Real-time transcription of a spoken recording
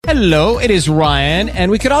Hello, it is Ryan,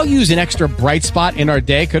 and we could all use an extra bright spot in our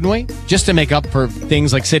day, couldn't we? Just to make up for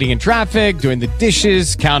things like sitting in traffic, doing the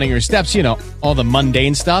dishes, counting your steps, all the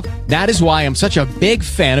mundane stuff. That is why I'm such a big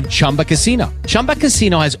fan of Chumba Casino. Chumba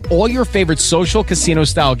Casino has all your favorite social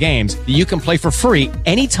casino-style games that you can play for free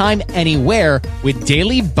anytime, anywhere with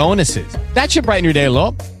daily bonuses. That should brighten your day a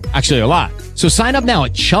little. Actually, a lot. So sign up now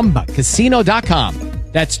at ChumbaCasino.com.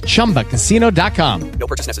 That's ChumbaCasino.com. No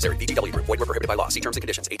purchase necessary. VGW Group. Void where prohibited by law. See terms and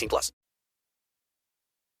conditions. 18+.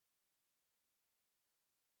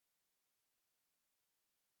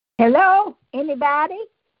 Hello? Anybody?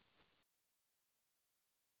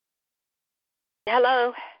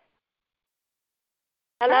 Hello.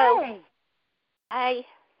 Hello. Hey.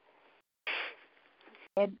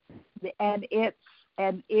 Hi. And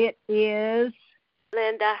it is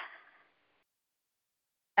Linda.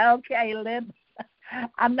 okay, Linda.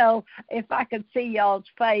 I know if I could see y'all's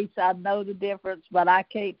face, I'd know the difference, but I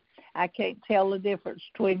can't tell the difference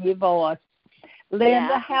between your voice.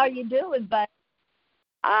 Linda, how you doing, babe?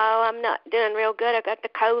 Oh, I'm not doing real good. I got the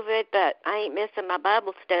COVID, but I ain't missing my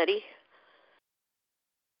Bible study.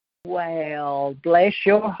 Well, bless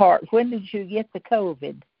your heart. When did you get the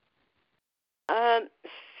COVID?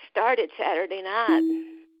 Started Saturday night.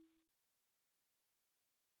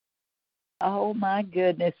 Oh my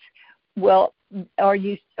goodness. Well, are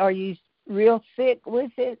you real sick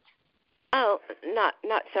with it? Oh, not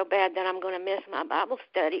so bad that I'm going to miss my Bible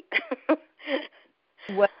study.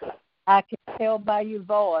 Well, I can tell by your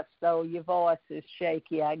voice, though. Your voice is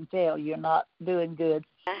shaky. I can tell you're not doing good.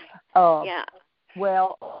 Yeah.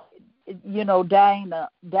 Well,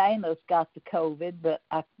 Dana's got the COVID, but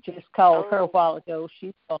I just called her a while ago.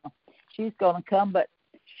 She's gonna come, but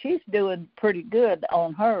she's doing pretty good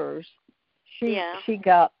on hers. She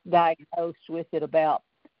got diagnosed with it about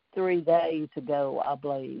 3 days ago, I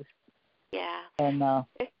believe. Yeah. And I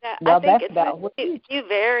well, think that's it's about a new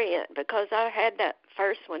variant because I had that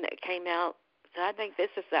first one that came out, so I think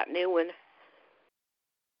this is that new one.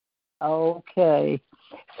 Okay.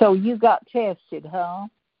 So you got tested, huh?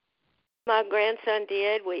 My grandson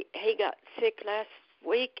did. He got sick last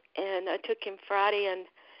week, and I took him Friday, and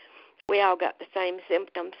we all got the same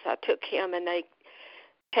symptoms. I took him, and they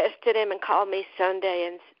tested him and called me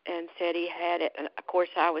Sunday and said he had it. And, of course,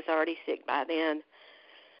 I was already sick by then.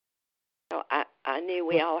 So I knew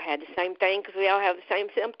we all had the same thing because we all have the same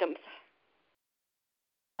symptoms.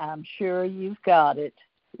 I'm sure you've got it.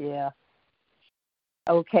 Yeah.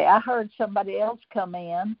 Okay, I heard somebody else come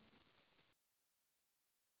in.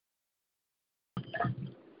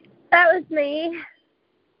 That was me.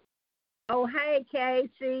 Oh, hey,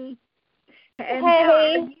 Casey. And Hey. how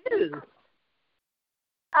are you?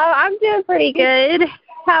 Oh, I'm doing pretty good.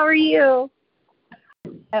 How are you?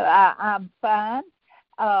 I'm fine.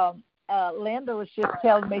 Linda was just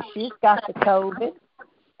telling me she's got the COVID,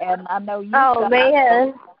 and I know you. Oh,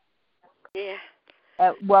 man. Yeah.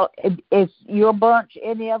 Well, is your bunch,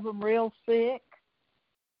 any of them real sick?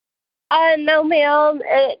 No, ma'am.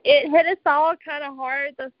 It hit us all kind of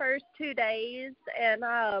hard the first 2 days, and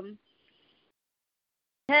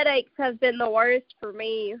headaches have been the worst for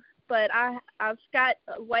me. But I've got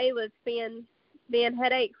away with being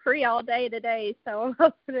headache free all day today, so I'm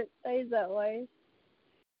hoping it stays that way.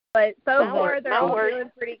 But so far they're all doing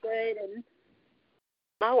pretty good. And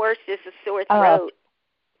my worst is a sore throat.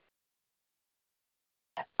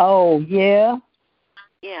 Oh yeah.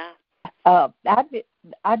 Yeah.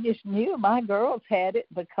 I just knew my girls had it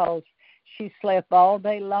because she slept all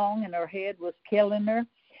day long and her head was killing her.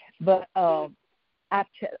 But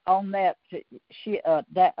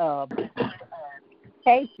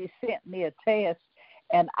Casey sent me a test,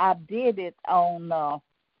 and I did it on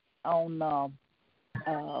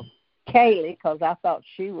Kaylee because I thought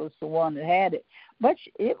she was the one that had it, but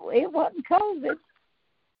it wasn't COVID.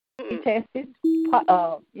 She tested,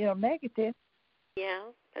 negative.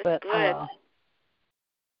 Yeah, that's good.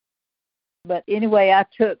 But anyway, I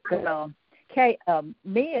took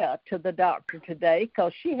Mia to the doctor today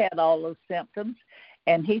because she had all those symptoms,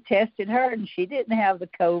 and he tested her, and she didn't have the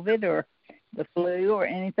COVID or the flu or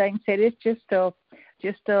anything. Said it's just a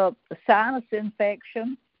sinus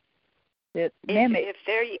infection. If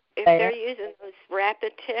they're using those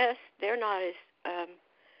rapid tests, they're not as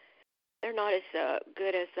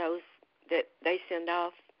good as those that they send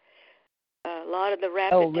off. A lot of the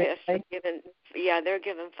rapid tests are they're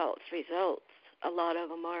giving false results. A lot of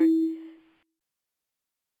them are.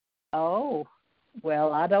 Oh,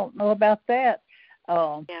 well, I don't know about that.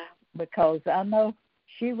 Because I know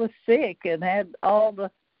she was sick and had all the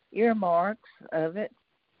earmarks of it.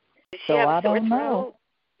 Does she have a sore throat?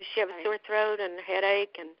 Does she have a sore throat and a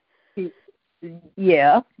headache?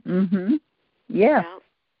 Yeah. Mhm. Yeah. Yeah.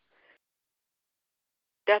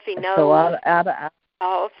 Duffy knows. So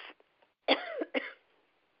Off.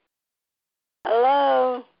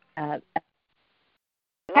 Hello.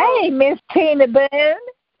 Hey, Miss Tina Boone.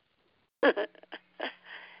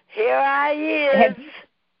 Here I is.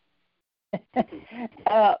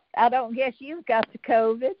 I don't guess you've got the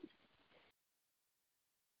COVID.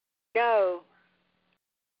 No.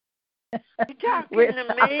 You talking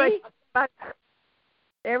to me?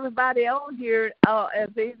 Everybody on here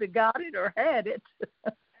has either got it or had it.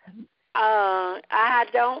 I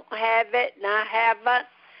don't have it, and I haven't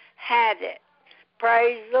had it.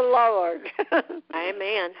 Praise the Lord.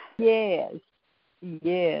 Amen. Yes.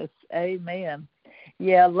 Yes. Amen.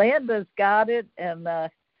 Yeah, Linda's got it, and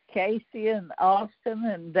Casey and Austin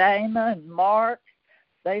and Dana and Mark,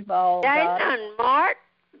 they've all got it. Dana and Mark,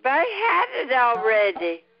 they had it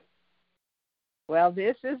already. Well,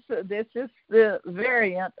 this is the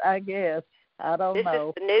variant, I guess. I don't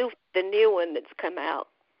know. This is the new one that's come out,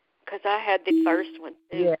 because I had the first one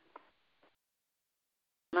too. Yeah.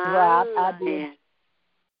 Right, I did.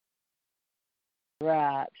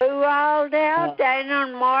 Right. Who all now? Dana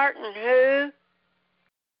and Mark and who?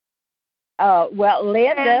 Well,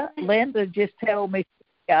 Linda just told me she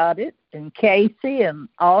got it, and Casey and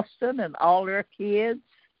Austin and all their kids.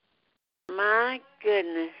 My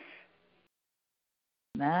goodness.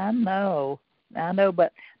 I know,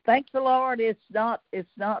 but thank the Lord, it's not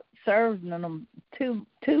serving them too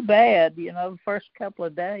bad, the first couple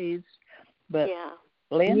of days. But yeah,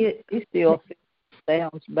 Linda, she still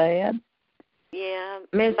sounds bad. Yeah,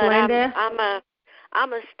 Miss Linda,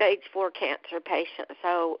 I'm a stage 4 cancer patient,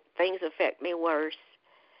 so things affect me worse.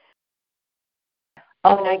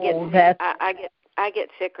 Oh, when I get sick, I get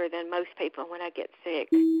sicker than most people when I get sick.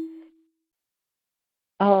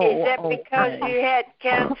 Oh, is that because you had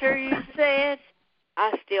cancer? You said.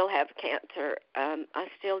 I still have cancer. I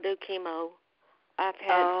still do chemo. I've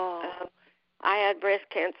had. I had breast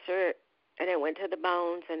cancer, and it went to the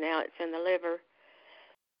bones, and now it's in the liver.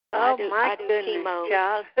 I do goodness, chemo.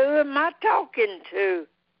 Child. Who am I talking to?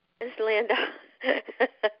 It's Linda.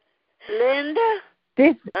 Linda?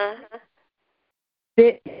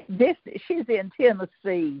 This she's in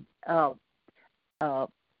Tennessee.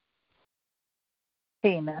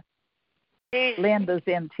 Tina. Linda's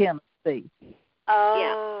in Tennessee.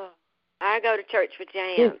 Oh. Yeah. I go to church with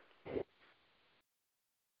Jan.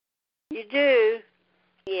 You do?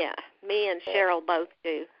 Yeah. Me and Cheryl both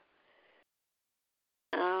do.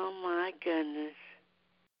 Oh, my goodness.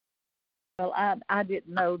 Well, I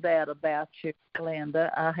didn't know that about you,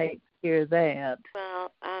 Linda. I hate to hear that.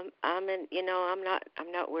 Well, I'm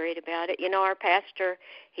not worried about it. Our pastor,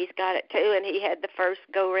 he's got it too, and he had the first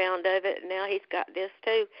go round of it, and now he's got this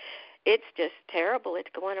too. It's just terrible. It's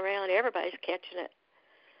going around. Everybody's catching it.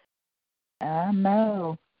 I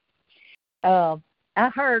know. I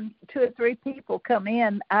heard 2 or 3 people come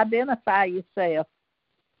in. Identify yourself.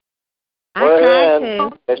 I tried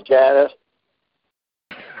to. Miss Janice.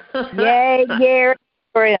 Yay, Gary,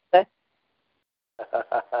 Brenda.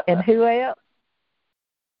 And who else?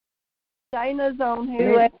 Dana's on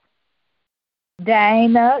here. Who else?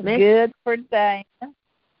 Dana. Good for Dana.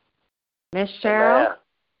 Miss Cheryl.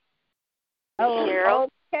 Oh, Cheryl.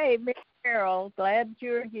 Okay, Miss Cheryl. Glad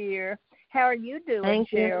you're here. How are you doing, Thank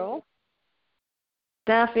Cheryl? You.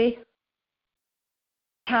 Stuffy.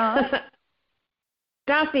 Huh?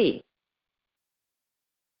 Stuffy.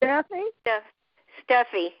 Stuffy?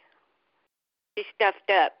 Stuffy. She's stuffed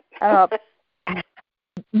up.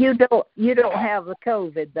 You don't have the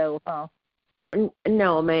COVID though, huh?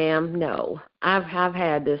 No, ma'am. No, I've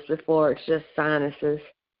had this before. It's just sinuses.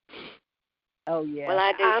 Oh yeah. Well,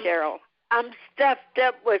 I do, Cheryl. I'm stuffed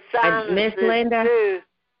up with sinuses Miss Linda. too.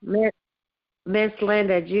 Miss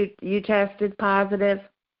Linda, you tested positive?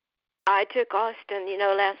 I took Austin,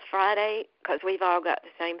 last Friday because we've all got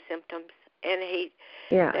the same symptoms, and they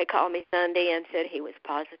called me Sunday and said he was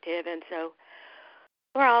positive, and so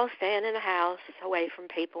we're all staying in the house away from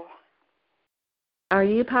people. Are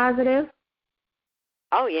you positive?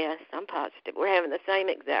 Oh yes, I'm positive. We're having the same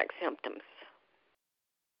exact symptoms.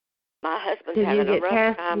 My husband's having a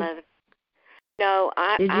rough time of it. No,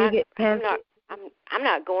 I'm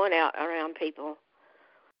not going out around people.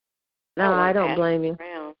 No, I don't blame you.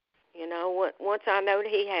 Around. Once I know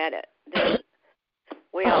he had it, then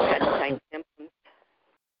we all had the same symptoms.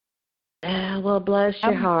 Well, bless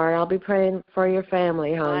your heart. I'll be praying for your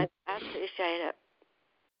family, hon. I appreciate it.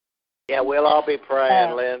 Yeah, we'll all be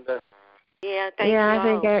praying, Linda. Yeah, thank you.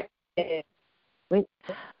 I think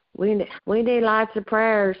we need lots of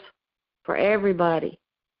prayers for everybody.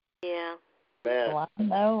 Yeah. Man. Well, I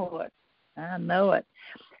know I know it.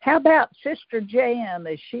 How about Sister Jan?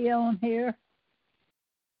 Is she on here?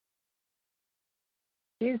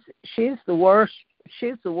 She's the worst.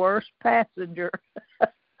 She's the worst passenger.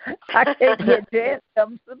 I can't get Jan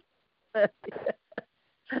something.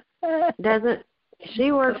 Doesn't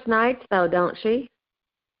she works nights though, don't she?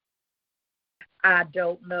 I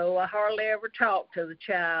don't know. I hardly ever talk to the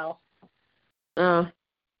child. Oh.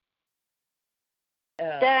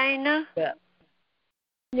 Dana?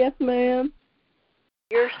 Yes, ma'am.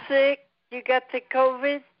 You're sick? You got the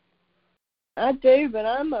COVID? I do, but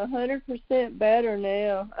I'm 100% better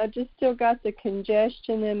now. I just still got the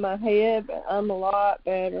congestion in my head, but I'm a lot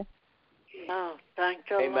better. Oh, thank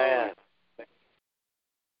the Amen. Lord.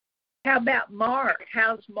 How about Mark?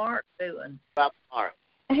 How's Mark doing? About Mark.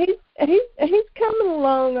 He's coming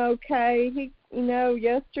along okay. He,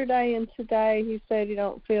 yesterday and today he said he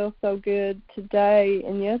don't feel so good today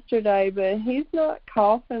and yesterday, but he's not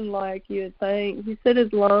coughing like you'd think. He said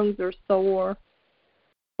his lungs are sore,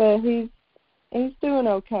 but he's doing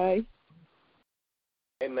okay.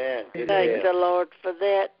 Amen. Thank the Lord for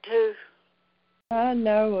that too. I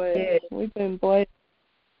know it. Yeah. We've been blessed.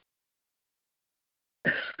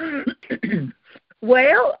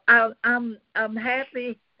 Well, I'm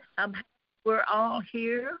happy. We're all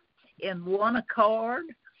here in one accord,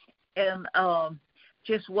 and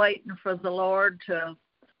just waiting for the Lord to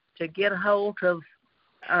get a hold of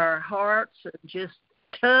our hearts and just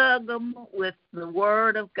tug them with the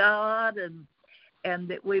Word of God, and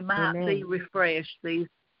that we might Amen. be refreshed these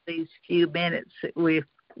few minutes that we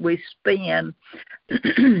spend.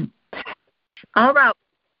 All right.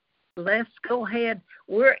 Let's go ahead.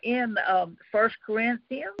 We're in 1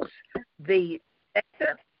 Corinthians, the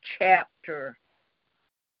 2nd chapter.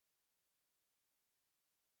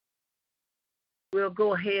 We'll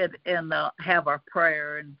go ahead and have our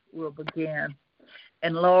prayer, and we'll begin.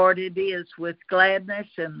 And Lord, it is with gladness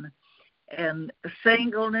and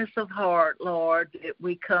singleness of heart, Lord, that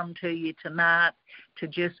we come to you tonight to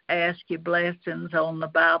just ask you blessings on the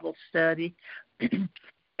Bible study.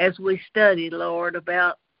 As we study, Lord,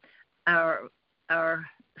 about our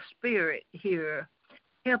spirit here,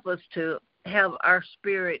 help us to have our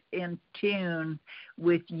spirit in tune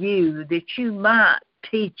with you, that you might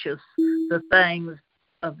teach us the things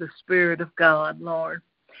of the Spirit of God, Lord.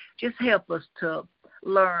 Just help us to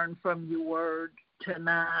learn from your word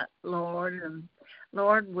tonight, Lord. And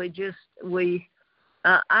Lord, I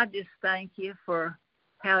just thank you for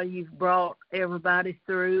how you've brought everybody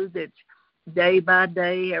through, that day by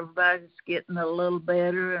day everybody's getting a little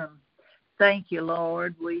better. And thank you,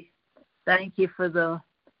 Lord. We thank you for the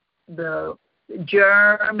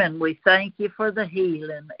germ, and we thank you for the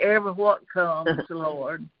healing, every what comes,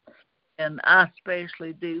 Lord. And I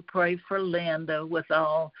especially do pray for Linda with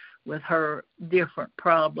her different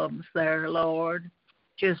problems there, Lord.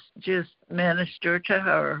 Just minister to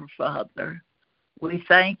her, Father. We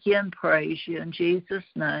thank you and praise you in Jesus'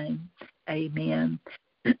 name. Amen.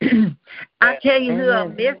 I tell you who I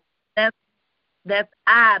missed. That's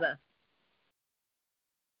Ida.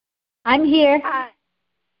 I'm here. Hi.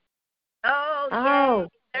 Oh, yeah.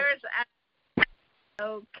 There's Ida.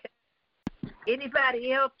 Okay.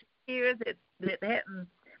 Anybody else here that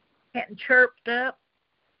hadn't chirped up?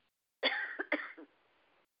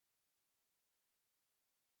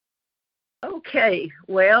 Okay.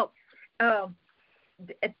 Well, I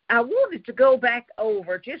wanted to go back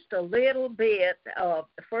over just a little bit of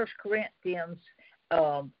 1 Corinthians,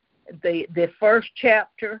 the first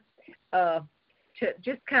chapter, to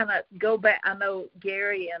just kind of go back. I know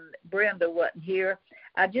Gary and Brenda wasn't here.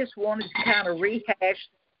 I just wanted to kind of rehash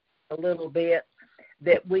a little bit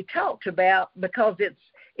that we talked about, because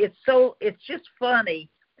it's just funny.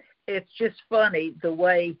 It's just funny the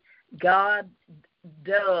way God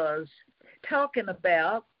does, talking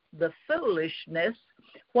about the foolishness,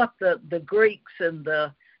 what the Greeks and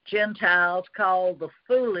the Gentiles call the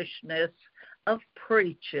foolishness of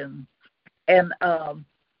preaching. And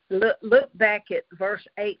look back at verse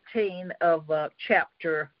 18 of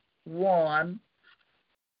chapter 1.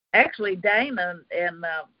 Actually, Dana and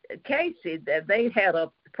Casey, they had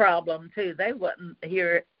a problem too. They wasn't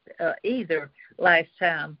here either last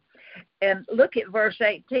time. And look at verse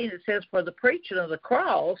 18. It says, "For the preaching of the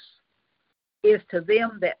cross is to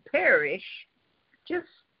them that perish just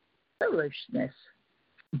foolishness,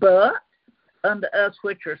 but unto us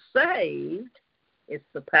which are saved, it's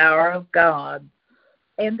the power of God."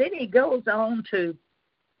 And then he goes on to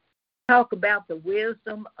talk about the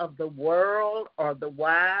wisdom of the world or the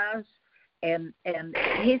wise, and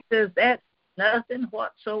he says that's nothing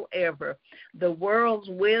whatsoever. The world's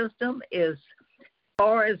wisdom is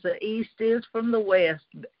far as the east is from the west,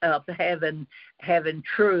 having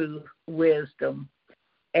true wisdom.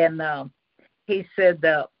 And he said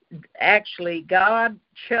actually God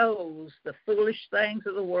chose the foolish things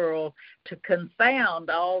of the world to confound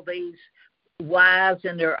all these wise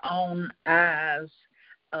in their own eyes.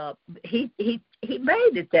 He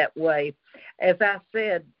made it that way. As I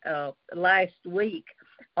said last week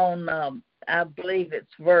on, I believe it's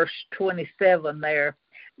verse 27 there,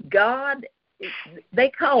 God, they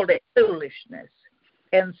called it foolishness.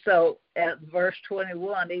 And so at verse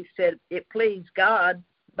 21, he said, it pleased God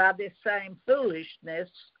by this same foolishness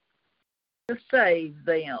to save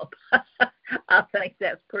them. I think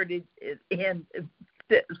that's pretty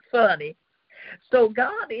funny. So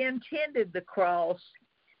God intended the cross.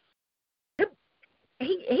 He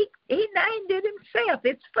named it himself.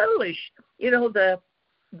 It's foolish. You know, the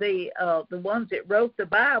ones that wrote the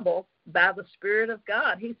Bible by the Spirit of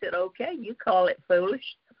God. He said, okay, you call it foolish.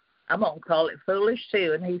 I'm going to call it foolish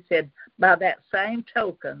too. And he said, by that same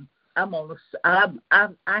token, I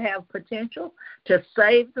have potential to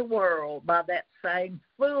save the world by that same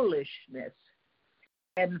foolishness.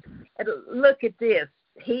 And look at this.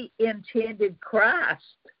 He intended Christ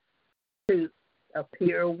to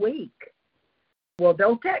appear weak. Well,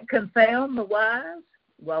 don't that confound the wise?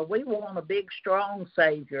 Well, we want a big, strong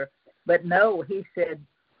Savior. But no, he said,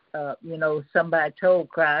 somebody told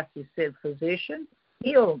Christ, he said, physician,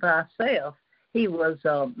 heal thyself. He was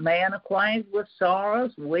a man acquainted with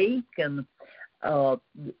sorrows, weak, and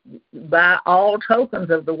by all tokens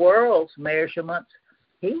of the world's measurements,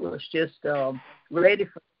 he was just ready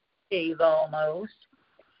for Eve almost.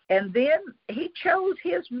 And then he chose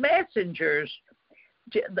his messengers,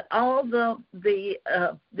 all the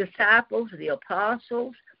disciples, the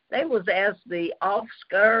apostles. They was as the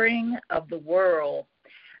offscouring of the world.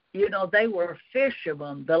 You know, they were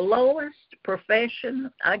fishermen, the lowest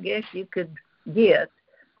profession I guess you could get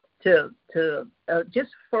to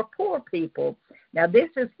just for poor people. Now, this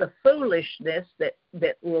is the foolishness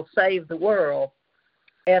that will save the world.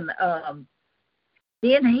 And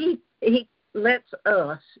then he lets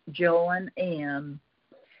us join in.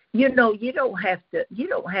 You know, you don't have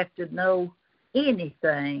to know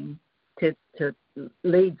anything to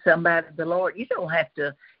lead somebody to the Lord. You don't have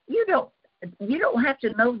to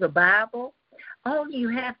know the Bible. All you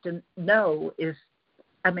have to know is,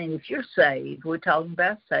 if you're saved, we're talking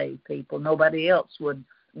about saved people. Nobody else would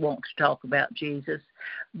want to talk about Jesus.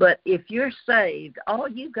 But if you're saved, all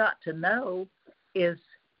you got to know is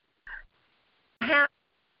how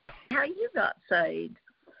you got saved.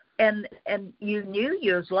 And you knew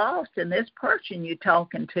you was lost, and this person you're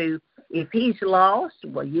talking to, if he's lost,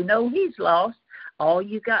 well, you know he's lost. All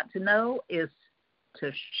you got to know is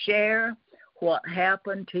to share what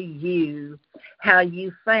happened to you, how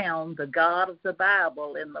you found the God of the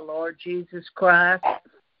Bible in the Lord Jesus Christ,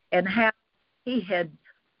 and how he had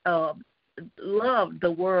loved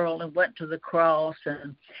the world and went to the cross.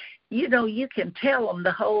 And, you can tell them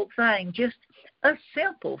the whole thing, just us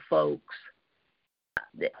simple folks.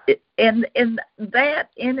 And that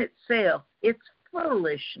in itself, it's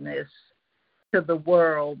foolishness to the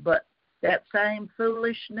world, but that same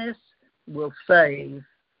foolishness will save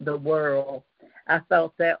the world. I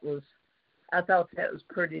thought that was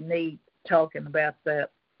pretty neat, talking about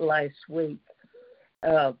that last week.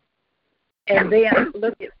 And then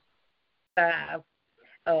look at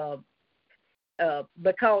 5,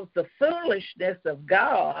 because the foolishness of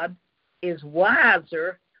God is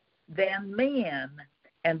wiser than men,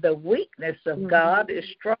 and the weakness of God is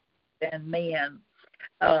stronger than men.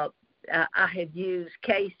 I had used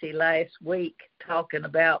Casey last week talking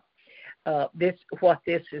about what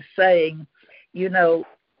this is saying.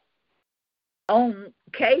 On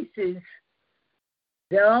Casey's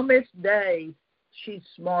dumbest day, she's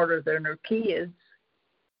smarter than her kids,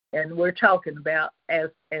 and we're talking about as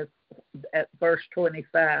at verse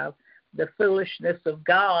 25. The foolishness of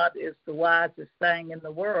God is the wisest thing in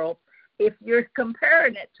the world. If you're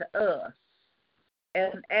comparing it to us,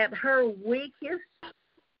 and at her weakest,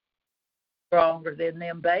 stronger than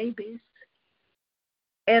them babies.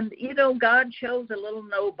 And, God chose a little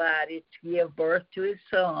nobody to give birth to his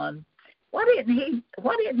son. Why didn't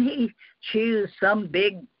he choose some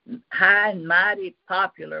big, high and mighty,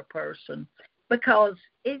 popular person? Because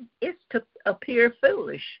it's to appear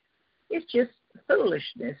foolish. It's just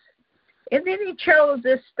foolishness. And then he chose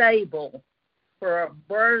this stable for a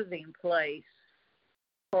birthing place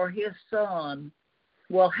for his son.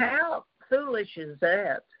 Well, how foolish is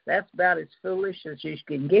that? That's about as foolish as you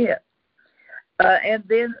can get. And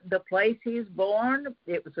then the place he's born,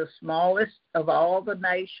 it was the smallest of all the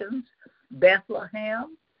nations,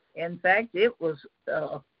 Bethlehem. In fact, it was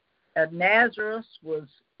Nazareth was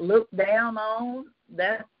looked down on.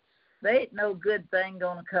 That there ain't no good thing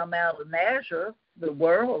going to come out of Nazareth, the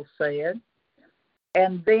world said.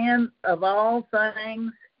 And then, of all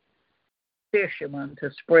things, fishermen to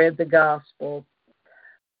spread the gospel.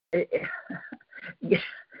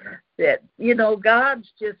 That,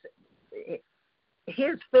 God's just,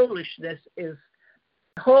 his foolishness is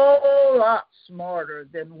a whole lot smarter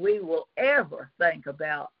than we will ever think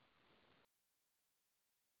about.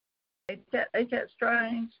 Ain't that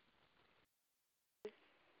strange?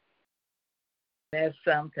 That's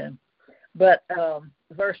something. But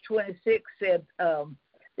verse 26 said,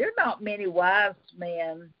 there are not many wise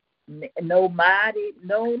men, no mighty,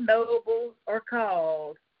 no noble are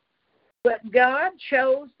called. But God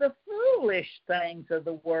chose the foolish things of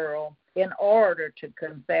the world in order to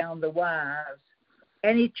confound the wise.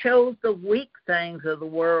 And he chose the weak things of the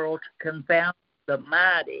world to confound the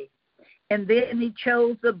mighty. And then he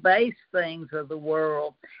chose the base things of the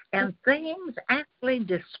world and things actually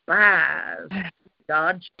despised.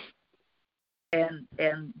 God and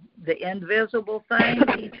the invisible things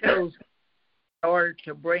he chose in order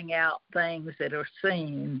to bring out things that are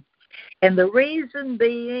seen. And the reason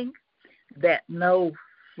being that no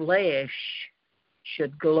flesh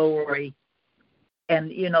should glory. And,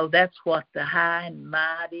 that's what the high and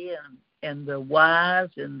mighty and the wise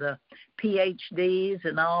and the PhDs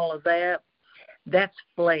and all of that, that's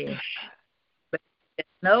flesh. But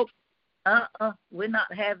nope, we're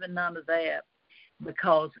not having none of that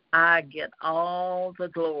because I get all the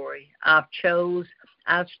glory. I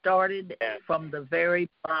started from the very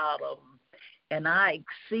bottom, and I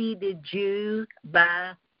exceeded you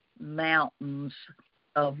by mountains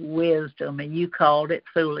of wisdom, and you called it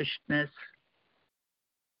foolishness.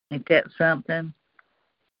 Ain't that something?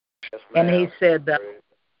 Yes, and he said,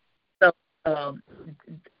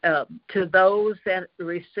 to those that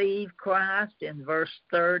receive Christ, in verse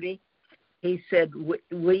 30, he said,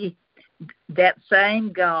 we that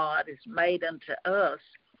same God is made unto us.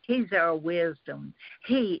 He's our wisdom.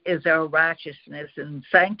 He is our righteousness and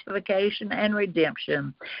sanctification and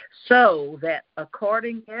redemption, so that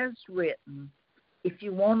according as written, if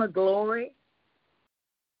you want to glory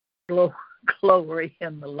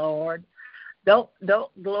in the Lord. Don't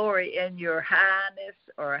glory in your highness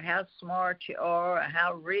or how smart you are or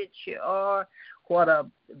how rich you are, what a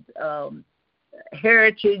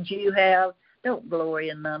heritage you have. Don't glory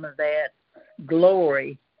in none of that.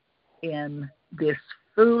 Glory in this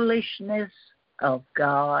foolishness of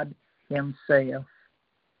God himself.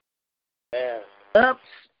 Yeah.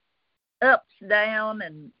 Ups, down,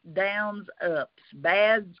 and downs, ups.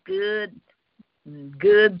 Bad's good,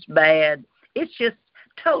 good's bad. It's just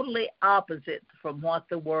totally opposite from what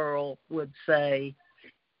the world would say.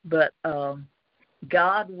 But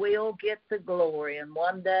God will get the glory, and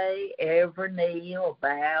one day every knee will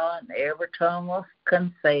bow and every tongue will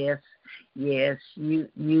confess, yes, you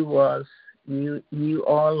are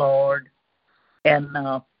Lord.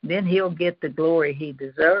 And then he'll get the glory he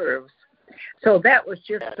deserves. So that was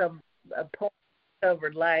just a point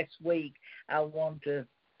covered last week. I wanted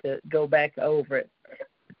to go back over it.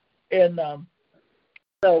 And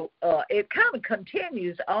so it kind of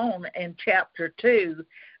continues on in chapter 2,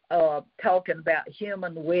 talking about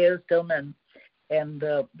human wisdom and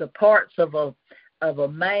the parts of a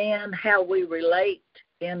man, how we relate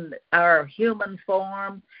in our human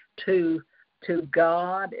form to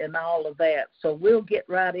God and all of that. So we'll get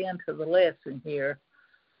right into the lesson here.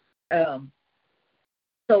 So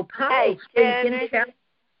Paul speaking.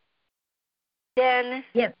 Janice?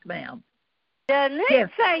 Yes, ma'am. Doesn't it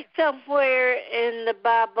say somewhere in the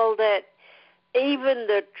Bible that even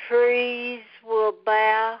the trees will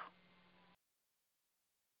bow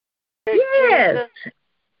to Yes. Jesus?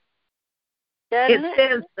 It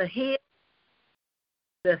says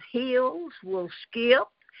the hills will skip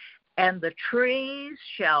and the trees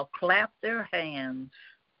shall clap their hands.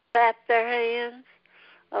 Clap their hands?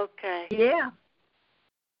 Okay. Yeah.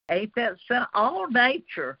 Ain't that so? All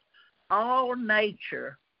nature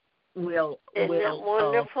will. Isn't that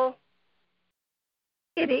wonderful?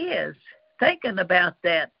 It is. Thinking about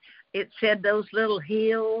that, it said those little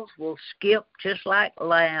hills will skip just like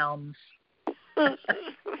lambs. It's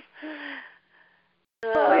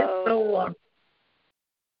so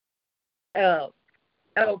wonderful.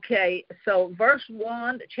 Okay, so verse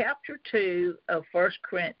 1, chapter 2 of 1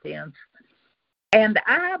 Corinthians. And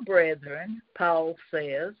I, brethren, Paul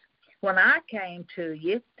says, when I came to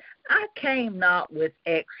you, I came not with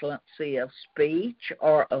excellency of speech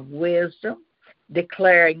or of wisdom,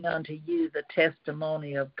 declaring unto you the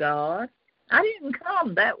testimony of God. I didn't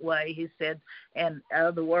come that way, he said. In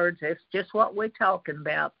other words, it's just what we're talking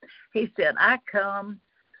about. He said, I come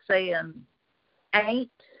saying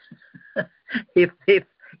ain't. if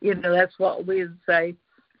that's what we would say.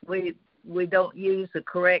 We don't use the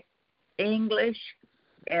correct English,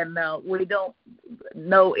 and we don't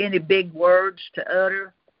know any big words to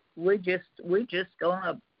utter. We just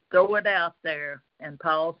gonna throw it out there. And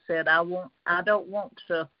Paul said, I don't want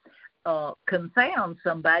to confound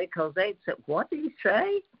somebody because they'd say, what did he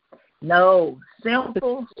say? No,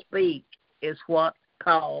 simple speech is what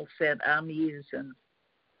Paul said I'm using.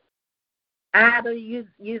 Ada, you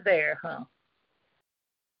there, huh?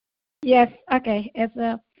 Yes, okay. It's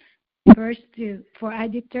verse 2. For I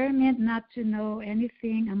determined not to know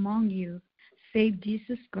anything among you save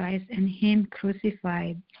Jesus Christ and him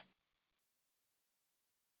crucified.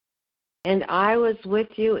 And I was with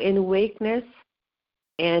you in weakness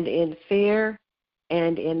and in fear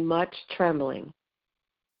and in much trembling.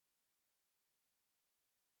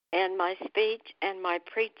 And my speech and my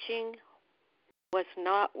preaching was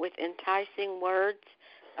not with enticing words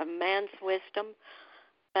of man's wisdom,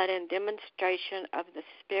 but in demonstration of the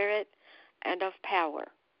Spirit and of power.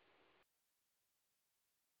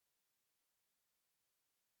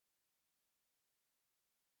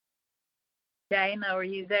 Dana, are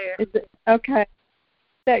you there? Okay.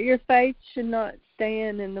 That your faith should not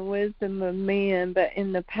stand in the wisdom of men, but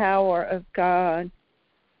in the power of God.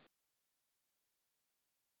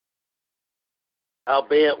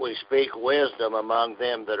 Howbeit we speak wisdom among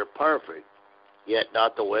them that are perfect, yet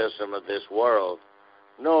not the wisdom of this world,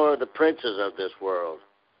 nor the princes of this world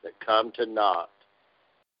that come to naught.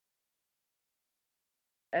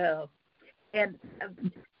 And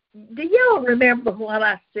do y'all remember what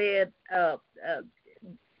I said? I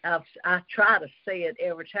try to say it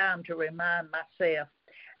every time to remind myself.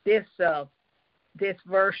 This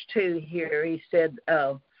verse 2 here, he said,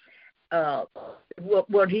 well,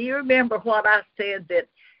 do you remember what I said, that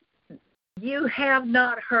you have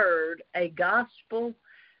not heard a gospel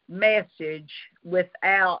message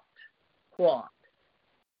without what?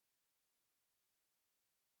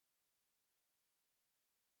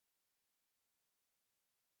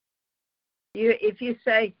 If you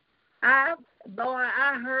say, I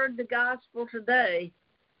heard the gospel today,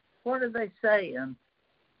 what are they saying?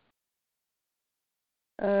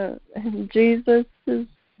 Jesus'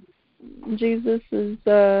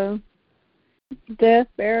 death,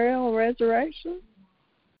 burial, resurrection.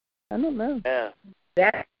 I don't know. Yeah.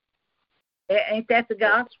 Ain't that the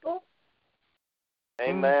gospel?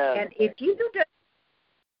 Amen. And if you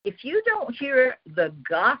don't hear the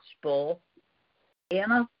gospel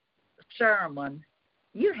in a sermon,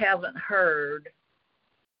 you haven't heard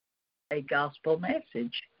a gospel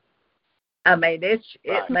message. I mean,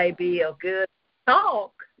 it may be a good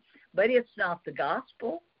talk, but it's not the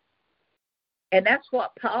gospel. And that's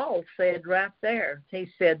what Paul said right there. He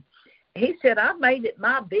said, I made it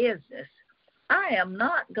my business. I'm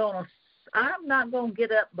not gonna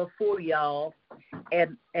get up before y'all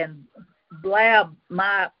and blab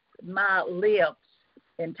my lips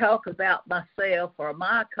and talk about myself or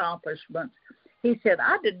my accomplishments. He said,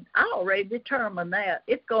 I already determined that.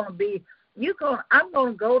 It's gonna be I'm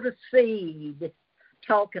gonna go to seed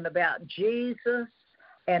talking about Jesus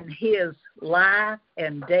and his life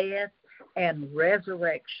and death and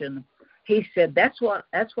resurrection. He said, that's what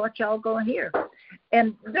y'all gonna hear.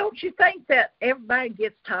 And don't you think that everybody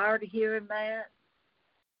gets tired of hearing that?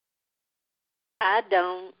 I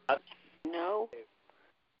don't. No.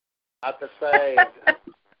 Not to say.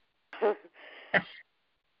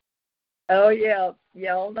 Oh yeah,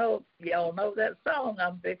 y'all know that song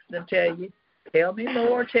I'm fixing to tell you. Tell me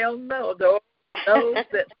more, tell me more. Those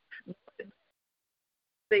that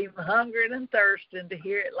seem hungry and thirsting to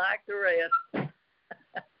hear it like the rest.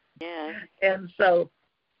 Yeah. And so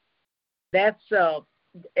that's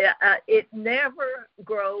it never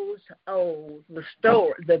grows old.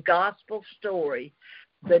 The gospel story,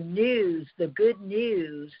 the news, the good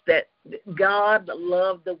news that God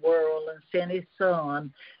loved the world and sent his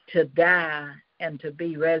son to die and to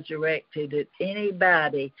be resurrected, that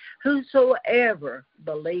anybody, whosoever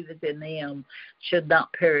believeth in him, should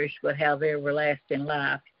not perish but have everlasting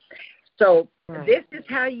life. So This is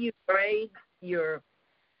how you grade your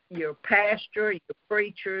pastor, your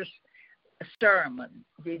preacher's sermon.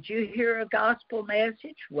 Did you hear a gospel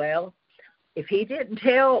message? Well, if he didn't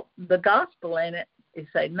tell the gospel in it, you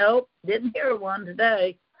say, nope, didn't hear one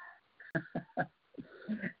today.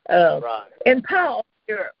 Right. And Paul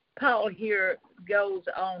here goes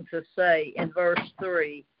on to say in verse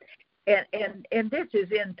 3, and this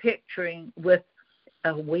is in picturing with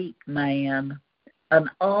a weak man an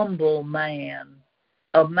humble man,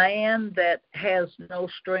 a man that has no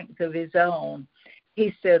strength of his own.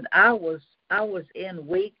 He said, I was in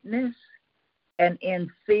weakness and in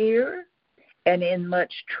fear and in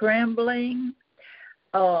much trembling.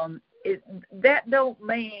 That don't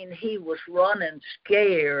mean he was running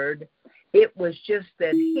scared. It was just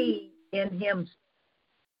that he in him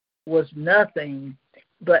was nothing.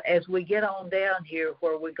 But as we get on down here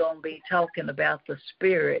where we're going to be talking about the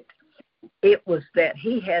Spirit, it was that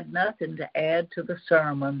he had nothing to add to the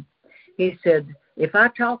sermon. He said, if I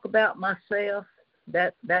talk about myself,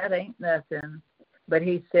 that ain't nothing. But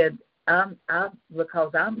he said,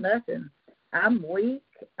 because I'm nothing. I'm weak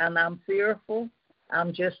and I'm fearful.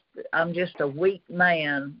 I'm just a weak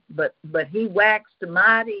man. But he waxed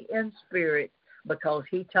mighty in spirit because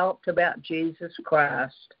he talked about Jesus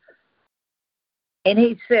Christ. And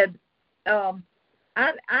he said, I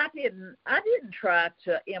didn't try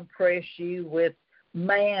to impress you with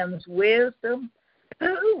man's wisdom.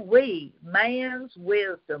 Man's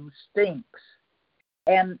wisdom stinks.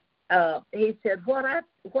 And he said, what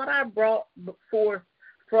I brought forth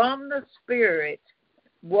from the Spirit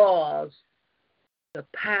was the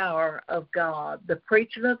power of God. The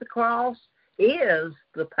preaching of the cross is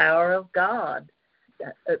the power of God.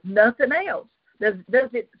 Nothing else. Does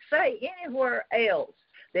it say anywhere else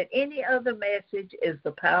that any other message is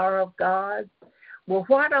the power of God? Well,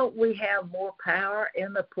 why don't we have more power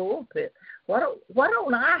in the pulpit? Why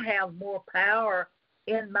don't I have more power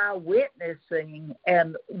in my witnessing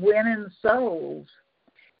and winning souls?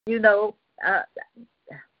 You know,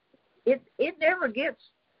 it never gets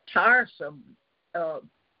tiresome,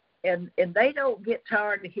 and they don't get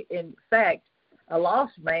tired. In fact, a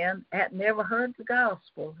lost man had never heard the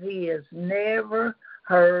gospel. He has never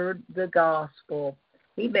heard the gospel.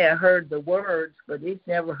 He may have heard the words, but he's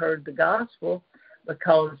never heard the gospel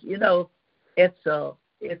because, you know, it's a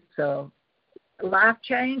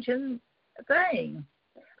life-changing thing.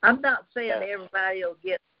 I'm not saying everybody will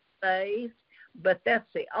get saved, but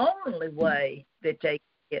that's the only way that they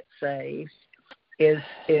get saved is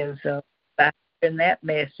by in that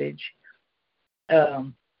message.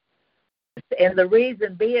 And the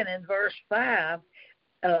reason being in verse 5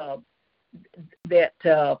 that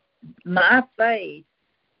my faith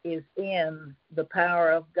is in the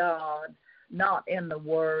power of God, not in the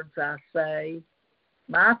words I say.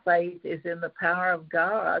 My faith is in the power of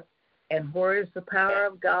God. And where is the power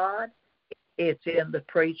of God? It's in the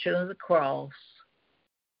preaching of the cross.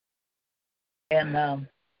 And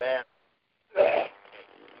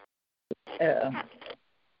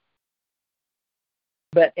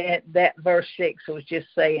but that verse 6 was just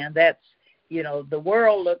saying that's, you know, the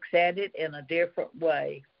world looks at it in a different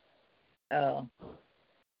way.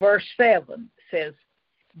 Verse 7 says,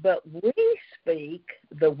 but we speak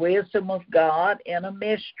the wisdom of God in a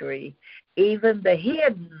mystery, even the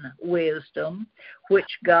hidden wisdom which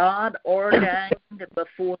God ordained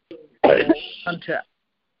before unto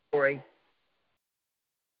glory.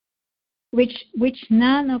 Which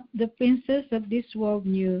none of the princes of this world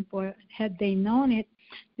knew, for had they known it,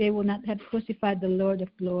 they would not have crucified the Lord of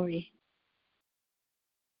glory.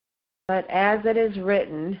 But as it is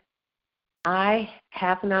written, eye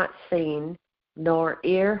have not seen, nor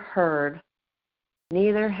ear heard,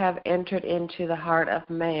 neither have entered into the heart of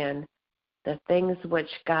man the things which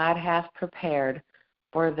God hath prepared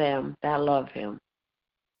for them that love him.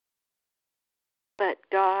 But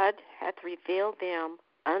God hath revealed them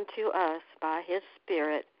unto us by his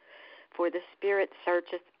Spirit, for the Spirit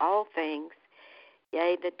searcheth all things,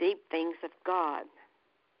 yea, the deep things of God.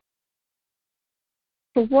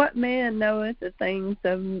 For what man knoweth the things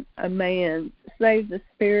of a man, save the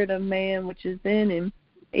spirit of man which is in him?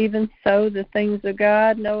 Even so the things of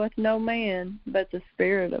God knoweth no man, but the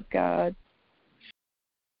Spirit of God.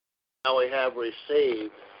 Now we have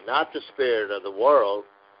received not the spirit of the world,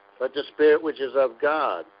 but the Spirit which is of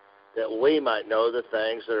God, that we might know the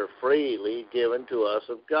things that are freely given to us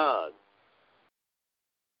of God.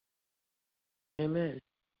 Amen.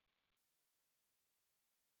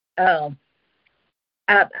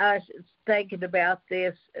 I was thinking about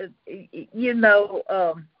this, you know,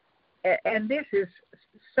 and this is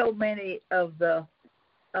so many of the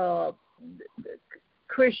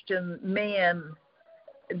Christian men,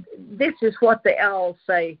 this is what they all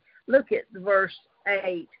say. Look at verse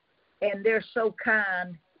 8, and they're so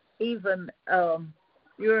kind. Even,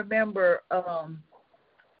 you remember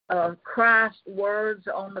Christ's words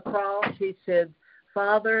on the cross? He said,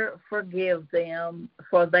 Father, forgive them,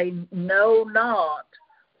 for they know not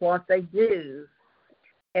what they do.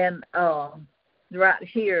 And right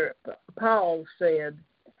here, Paul said,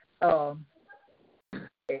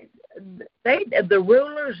 the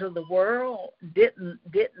rulers of the world didn't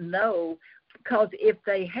know, because if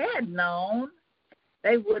they had known,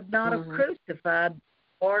 they would not have crucified the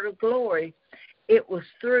Lord of glory. It was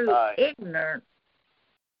through ignorance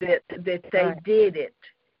that they did it.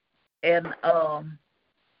 And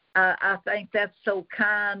I think that's so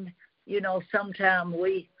kind. Sometimes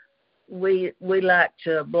we like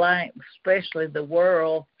to blame, especially the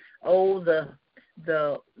world. Oh,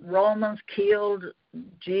 the Romans killed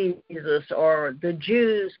Jesus, or the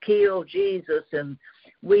Jews killed Jesus, and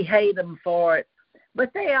we hate them for it.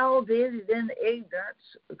 But they all did it in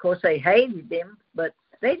ignorance. Of course, they hated him, but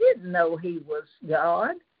they didn't know he was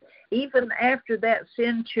God. Even after that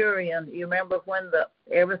centurion, you remember when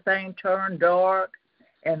everything turned dark,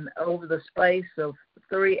 and over the space of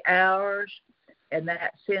 3 hours, and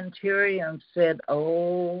that centurion said,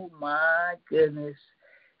 "Oh my goodness,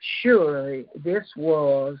 surely this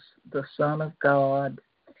was the Son of God.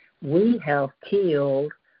 We have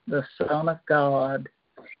killed the Son of God."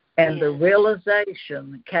 And the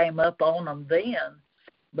realization came up on them then,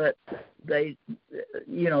 but they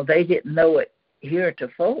didn't know it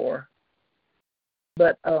heretofore.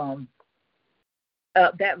 But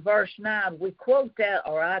that verse 9, we quote that,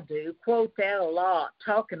 or I do quote that a lot,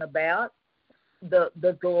 talking about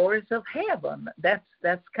the glories of heaven.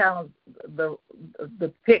 That's kind of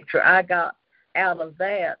the picture I got out of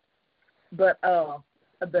that. But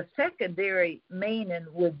the secondary meaning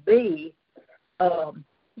would be,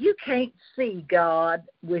 you can't see God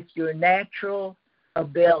with your natural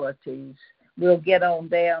abilities. We'll get on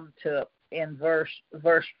down to in verse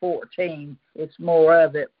 14. It's more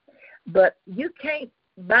of it. But you can't,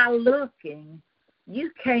 by looking, you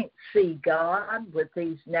can't see God with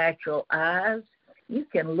these natural eyes. You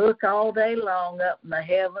can look all day long up in the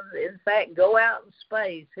heavens. In fact, go out in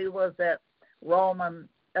space. Who was that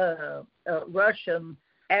Russian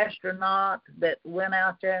astronaut that went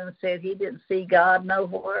out there and said he didn't see God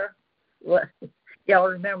nowhere? What, y'all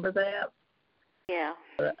remember that? Yeah.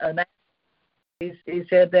 He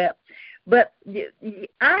said that. But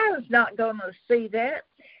I was not going to see that.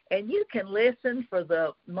 And you can listen for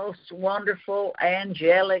the most wonderful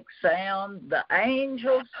angelic sound, the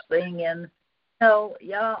angels singing. No,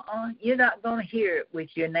 y'all, you're not going to hear it with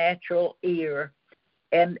your natural ear.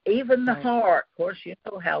 And even the heart, of course, you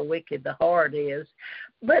know how wicked the heart is.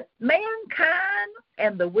 But mankind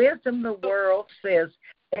and the wisdom of the world says,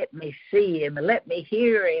 let me see him, and let me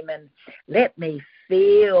hear him, and let me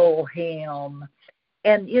feel him.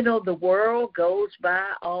 And, the world goes by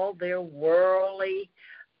all their worldly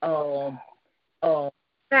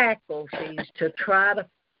faculties to try to find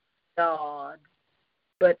God.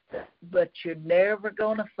 But you're never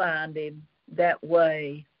going to find him that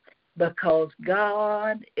way, because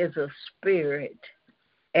God is a spirit,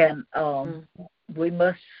 and we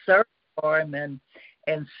must search for him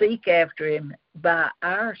and seek after him by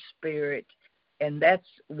our spirit, and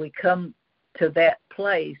we come to that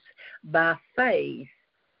place by faith.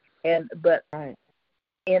 But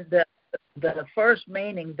in the first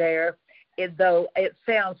meaning there, though it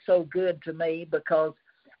sounds so good to me, because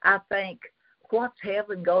I think, what's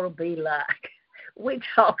heaven going to be like? We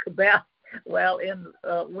talk about, in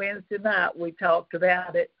Wednesday night we talked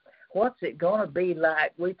about it. What's it going to be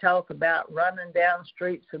like? We talk about running down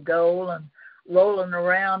streets of gold and rolling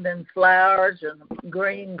around in flowers and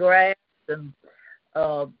green grass and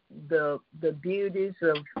the beauties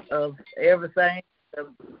of everything,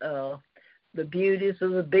 the beauties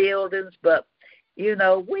of the buildings. But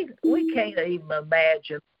we can't even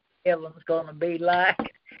imagine what heaven's going to be like.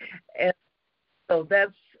 And so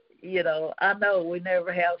that's, I know we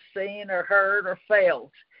never have seen or heard or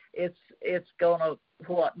felt. It's gonna,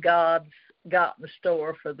 what God's got in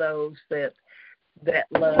store for those that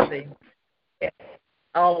love him. And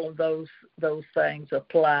all of those things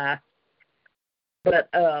apply. But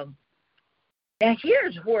now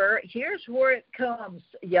here's where it comes,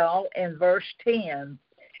 y'all, in verse 10.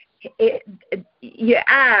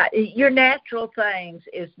 Your natural things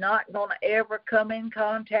is not going to ever come in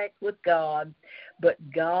contact with God, but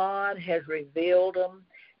God has revealed them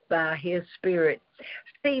by his Spirit.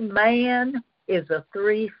 See, man is a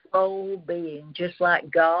threefold being, just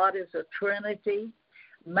like God is a Trinity.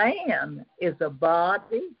 Man is a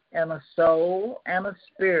body and a soul and a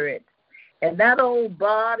spirit. And that old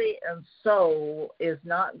body and soul is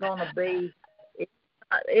not going to be,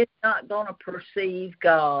 it's not going to perceive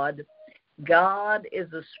God. God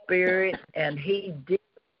is a spirit, and he deals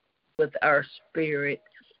with our spirit,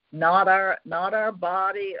 not our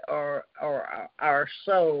body or our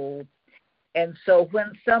soul. And so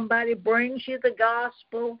when somebody brings you the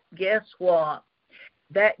gospel, guess what?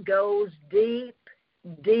 That goes deep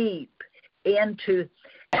deep into,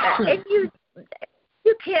 and you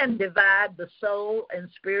can divide the soul and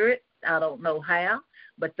spirit. I don't know how,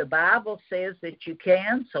 but the Bible says that you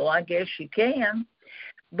can, so I guess you can.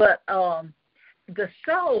 But the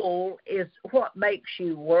soul is what makes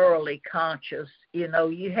you worldly conscious. You know,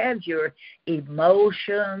 you have your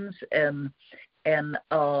emotions and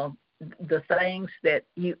the things that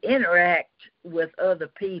you interact with other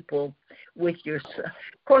people with your.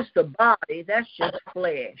 Of course, the body, that's just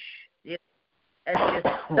flesh.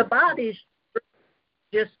 The body's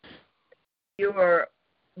just your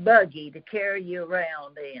buggy to carry you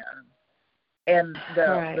around in, and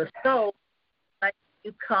the soul makes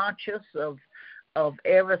you conscious of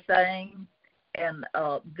everything, and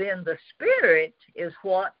then the spirit is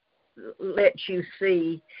what lets you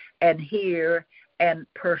see and hear and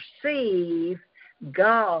perceive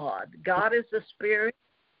God. God is a spirit,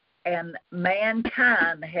 and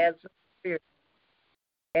mankind has a spirit,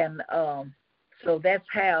 and so that's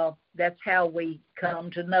how we come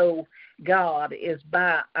to know God, is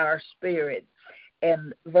by our spirit.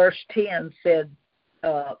 And verse 10 said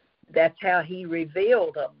that's how He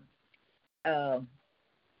revealed them.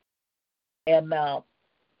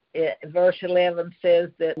 Verse 11 says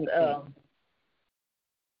that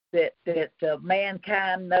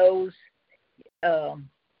mankind knows.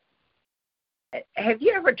 Have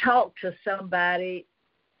you ever talked to somebody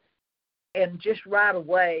and just right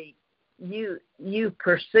away you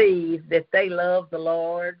perceive that they love the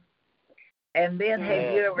Lord? And then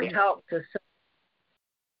have you ever talked to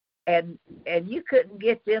someone and you couldn't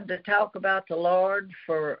get them to talk about the Lord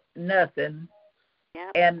for nothing?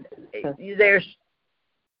 Yep. And there's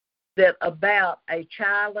that about a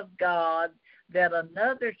child of God that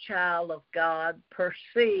another child of God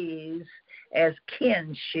perceives as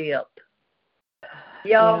kinship.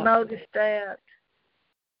 Y'all notice that?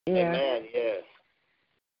 Yeah. Amen, yes.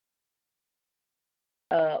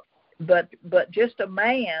 But just a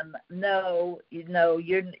man, no, you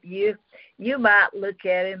might look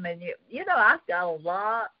at him and you know, I've got a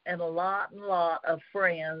lot of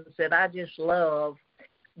friends that I just love,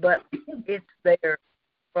 but it's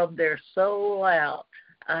from their soul out.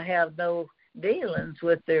 I have no dealings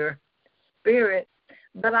with their spirit,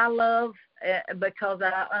 but I love, because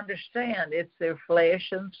I understand it's their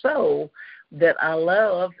flesh and soul that I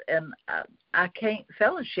love, and I can't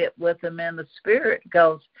fellowship with them in the spirit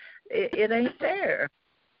because it ain't there.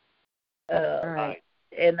 Right.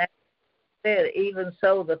 And that said, even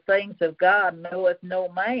so, the things of God knoweth no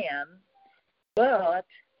man, but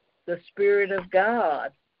the Spirit of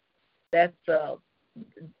God. That's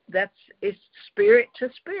it's spirit to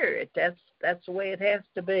spirit. That's the way it has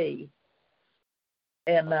to be.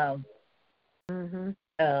 And let's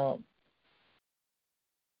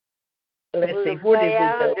see, the way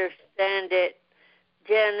I understand it,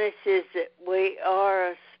 Genesis, that we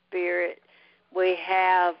are a spirit, we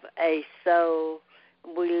have a soul,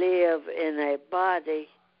 we live in a body.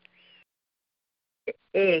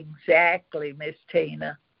 Exactly, Miss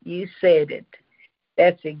Tina. You said it.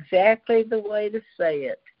 That's exactly the way to say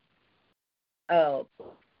it.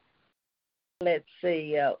 Let's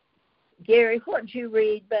see. Gary, what did you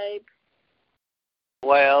read, babe?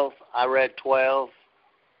 12. I read 12.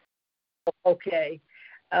 Okay.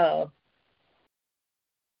 And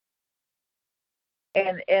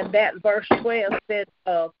that verse 12 said,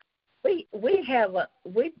 we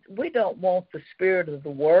don't want the spirit of the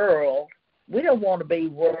world. We don't want to be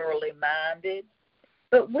worldly minded,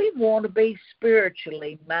 but we want to be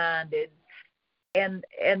spiritually minded. And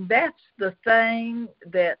that's the thing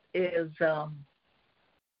that is,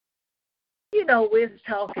 we was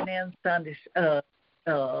talking in Sunday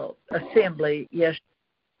assembly yesterday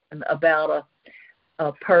about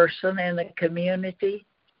a person in the community.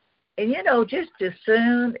 And, just as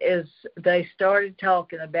soon as they started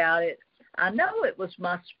talking about it, I know it was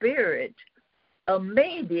my spirit.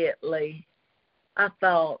 Immediately, I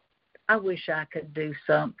thought, I wish I could do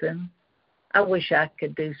something. I wish I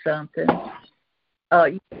could do something.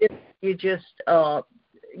 You just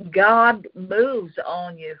God moves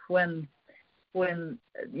on you when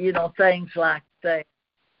things like that.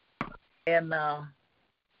 And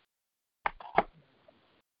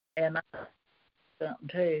something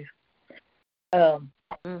too.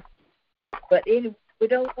 But anyway, we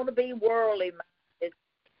don't want to be worldly minded.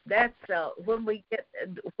 That's when we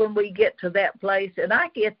get to that place, and I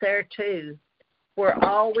get there too, where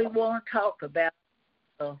all we want to talk about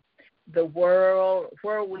the world,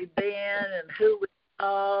 where we've been, and who we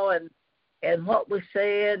saw, and what we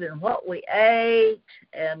said, and what we ate,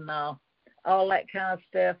 and all that kind of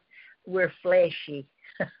stuff. We're fleshy.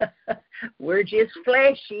 We're just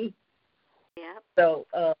fleshy. Yep. So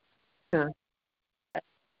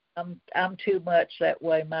I'm too much that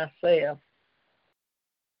way myself.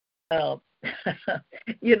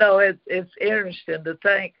 You know, it's interesting to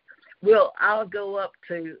think. I'll go up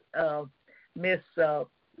to Miss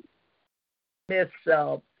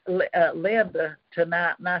Linda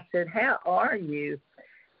tonight, and I said, "How are you?"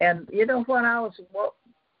 And you know what? I was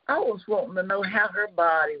wanting to know how her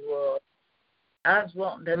body was. I was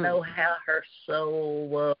wanting to know how her soul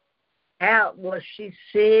was. How was she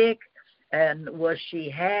sick, and was she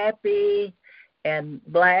happy, and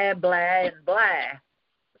blah blah and blah.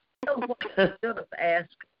 You know what I should have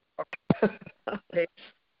asked her?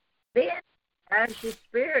 Then, how's your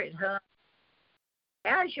spirit, huh?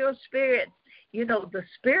 How's your spirit? You know, the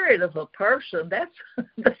spirit of a person, that's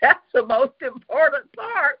the most important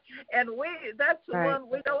part, and that's the one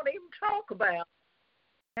we don't even talk about.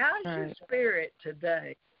 How's your spirit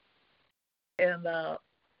today? And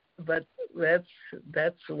but that's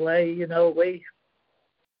the way, you know, we,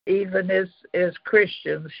 even as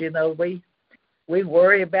Christians, you know, we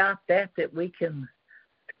worry about that we can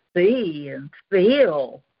see and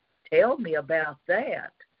feel. Tell me about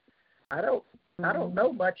that. I don't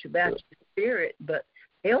know much about your spirit, but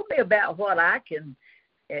tell me about what I can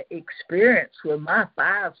experience with my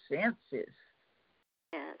five senses.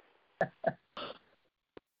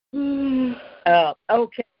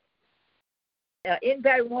 Okay.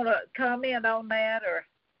 Anybody want to comment on that or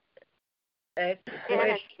ask a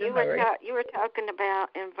question? You were talking about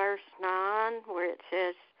in verse 9 where it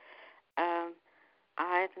says, "I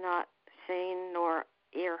have not seen nor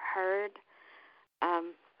ear heard."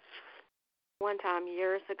 One time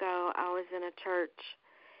years ago, I was in a church,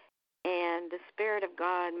 and the Spirit of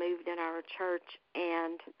God moved in our church,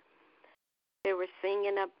 and they were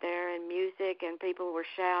singing up there and music, and people were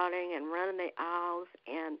shouting and running the aisles,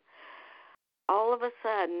 and all of a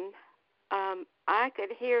sudden, I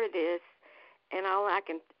could hear this, and all I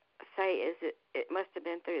can say is it must have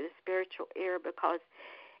been through the spiritual ear, because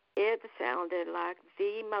it sounded like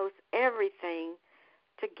everything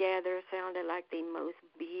together sounded like the most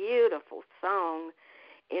beautiful song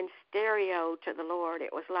in stereo to the Lord.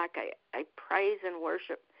 It was like a praise and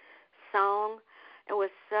worship song. It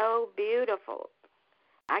was so beautiful.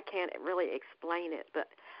 I can't really explain it, but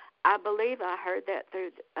I believe I heard that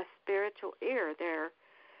through a spiritual ear there,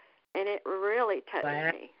 and it really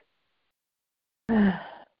touched me.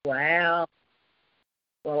 Wow.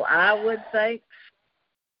 Well, I would think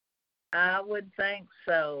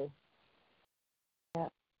so.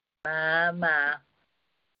 My.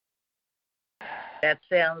 That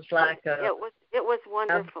sounds like it was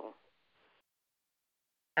wonderful.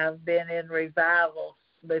 I've been in revivals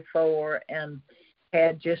before and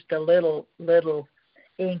had just a little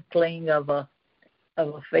inkling of a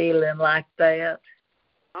feeling like that.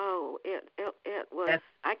 Oh, it was.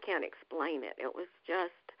 I can't explain it. It was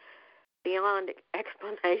just beyond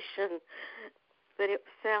explanation, but it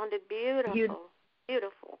sounded beautiful.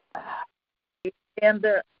 Beautiful. And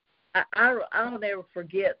I'll never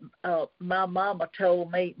forget. My mama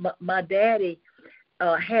told me my daddy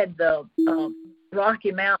had the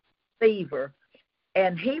Rocky Mountain fever,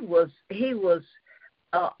 and he was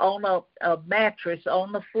on a mattress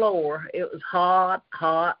on the floor. It was hot,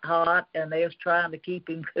 and they was trying to keep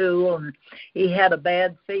him cool, and he had a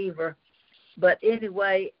bad fever. But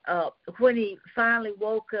anyway, when he finally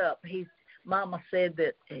woke up, Mama said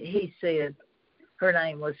that he said, her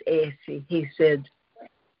name was Essie. He said,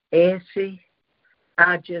 "Essie,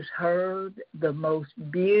 I just heard the most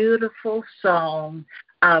beautiful song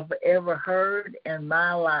I've ever heard in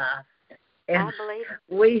my life." And I believe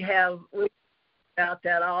we about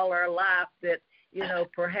that all our life, that, you know,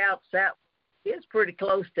 perhaps that is pretty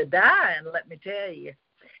close to dying, let me tell you.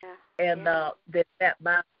 Yeah. And that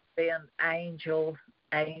might have been angels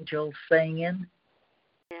singing.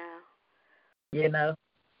 Yeah. You know.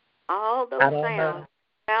 All those sounds,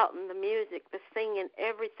 shouting, the music, the singing,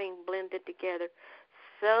 everything blended together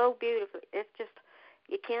so beautifully. It's just,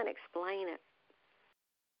 you can't explain it.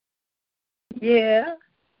 Yeah.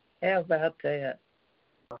 How about that?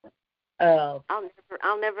 I'll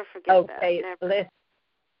never forget that. Okay,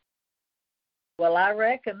 well, I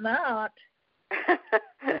reckon not.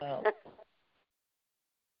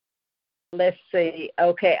 Let's see.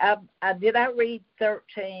 Okay, did I read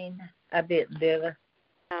 13? I didn't, did I?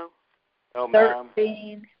 No. No, ma'am.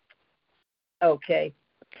 13. Okay.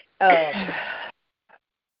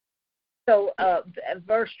 So,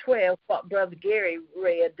 verse 12, what Brother Gary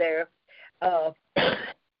read there,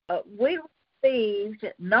 we received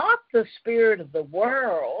not the spirit of the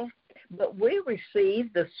world, but we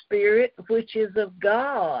received the Spirit which is of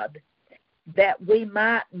God, that we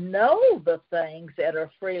might know the things that are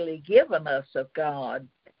freely given us of God.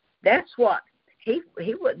 That's what he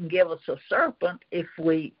wouldn't give us a serpent if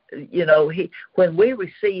we, when we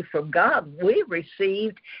received from God, we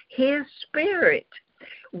received his Spirit.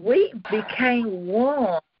 We became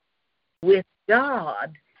one with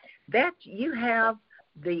God. That you have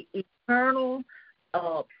the eternal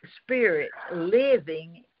Spirit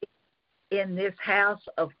living in this house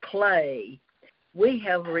of clay. We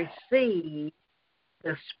have received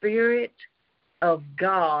the Spirit of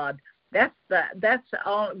God. That's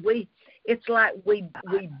all we. It's like we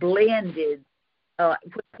blended. When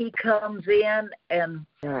he comes in, and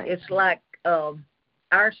it's like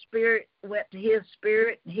our spirit went to his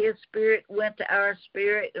spirit, and his spirit went to our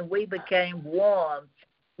spirit, and we became one.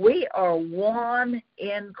 We are one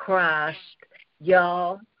in Christ,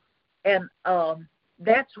 y'all, and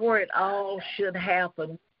that's where it all should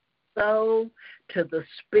happen. So to the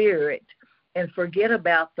Spirit, and forget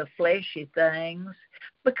about the fleshy things,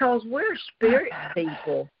 because we're spirit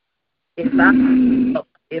people. When I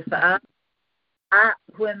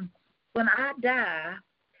die,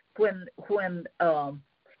 when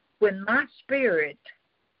my spirit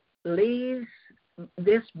leaves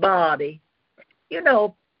this body,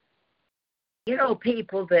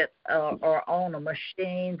 people that are on a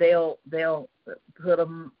machine, they'll put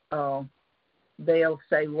them. They'll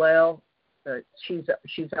say, well, she's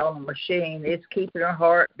on a machine. It's keeping her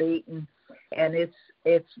heart beating, and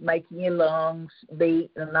it's making your lungs beat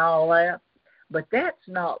and all that. But that's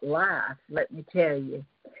not life, let me tell you.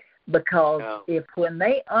 Because when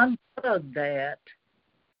they unplug that,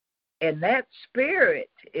 and that spirit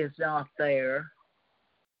is not there,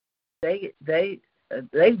 they've been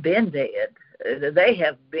dead. They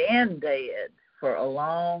have been dead for a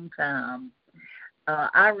long time.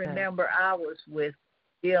 I remember I was with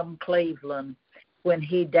Jim Cleveland when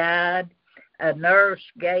he died. A nurse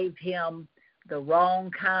gave him the wrong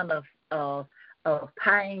kind of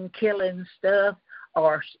pain-killing stuff,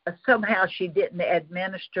 or somehow she didn't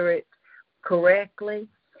administer it correctly,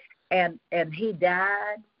 and he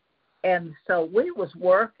died. And so we was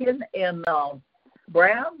working in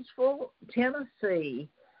Brownsville, Tennessee,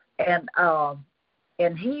 and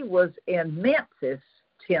he was in Memphis,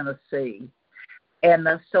 Tennessee. And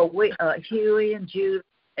so we, Huey and Jude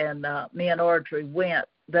and me and Audrey went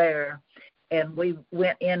there, and we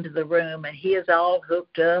went into the room, and he is all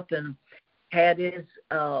hooked up and had his,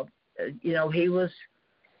 he was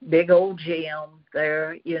big old Jim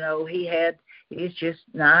there. He's just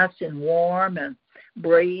nice and warm and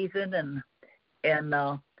breathing,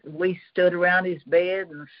 and we stood around his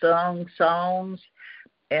bed and sung songs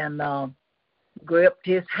and gripped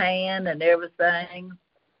his hand and everything.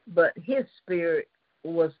 But his spirit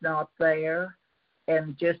was not there,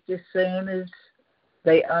 and just as soon as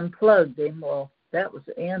they unplugged him, well, that was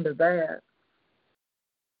the end of that.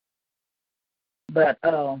 But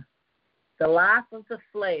the life of the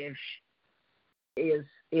flesh is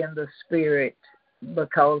in the spirit,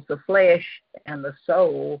 because the flesh and the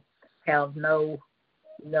soul have no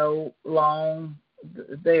long.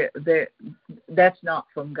 That's not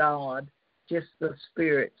from God. Just the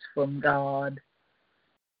spirit's from God.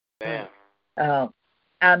 Yeah.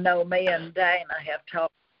 I know me and Dana have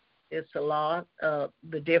talked this a lot,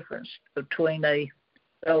 the difference between a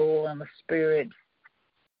soul and a spirit.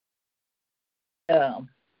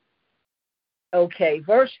 Okay,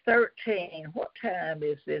 verse 13. What time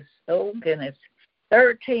is this? Oh, goodness.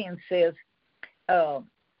 13 says, and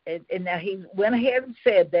now he went ahead and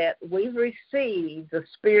said that we've received the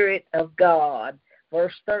Spirit of God.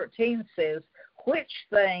 Verse 13 says, which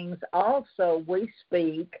things also we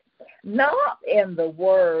speak, not in the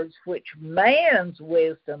words which man's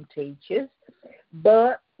wisdom teaches,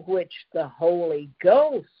 but which the Holy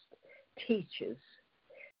Ghost teaches,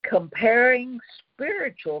 comparing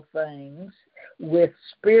spiritual things with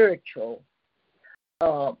spiritual.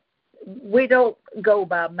 We don't go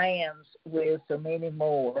by man's wisdom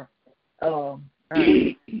anymore.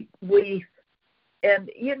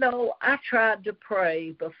 I tried to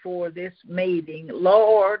pray before this meeting,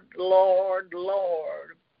 Lord, Lord,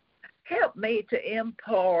 Lord, help me to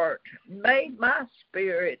impart. May my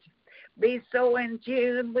spirit be so in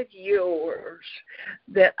tune with yours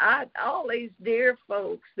that all these dear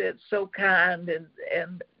folks that's so kind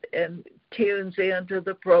and tunes into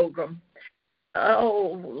the program.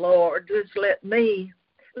 Oh, Lord, just let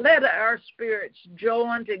our spirits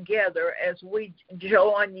join together as we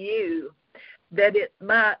join you, that it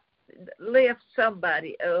might lift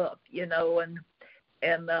somebody up,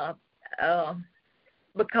 and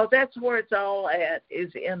because that's where it's all at,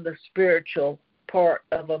 is in the spiritual part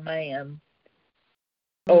of a man.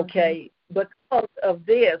 Okay, because of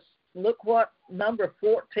this, look what number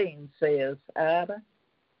 14 says, Ada.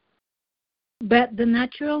 But the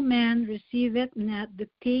natural man receiveth not the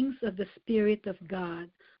things of the Spirit of God,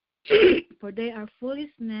 for they are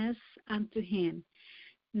foolishness unto him,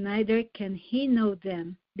 neither can he know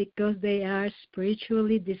them, because they are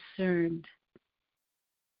spiritually discerned.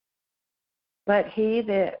 But he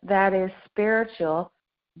that is spiritual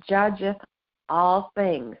judgeth all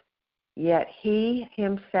things, yet he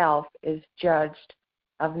himself is judged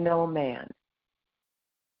of no man.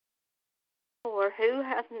 For who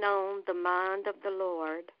hath known the mind of the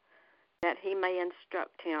Lord, that he may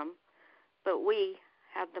instruct him? But we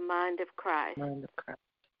have the mind of Christ. Mind of Christ.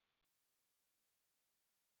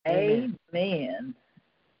 Amen.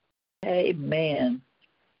 Amen.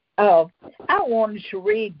 I wanted to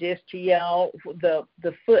read this to y'all,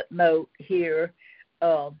 the footnote here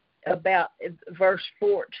about verse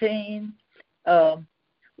 14. Well,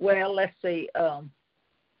 let's see.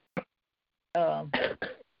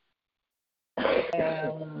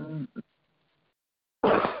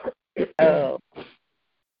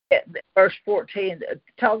 Verse 14,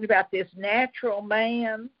 talking about this natural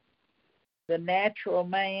man, the natural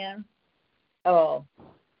man. Paul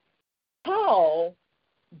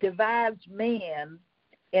divides men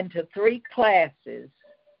into three classes.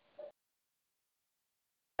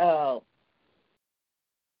 The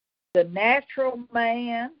natural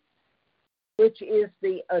man, which is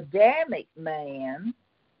the Adamic man,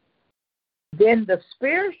 then the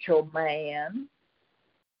spiritual man,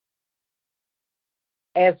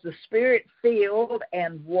 as the Spirit-filled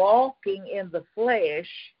and walking in the flesh,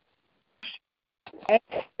 and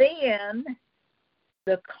then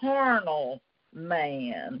the carnal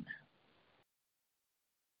man.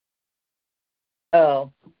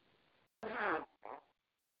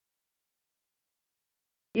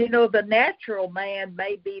 You know, the natural man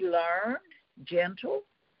may be learned, gentle,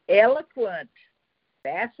 eloquent,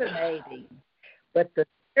 fascinating, but the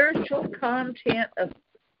spiritual content of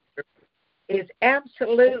is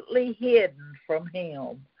absolutely hidden from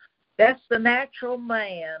him. That's the natural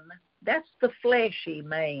man. That's the fleshy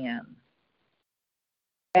man.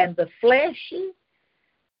 And the fleshy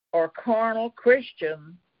or carnal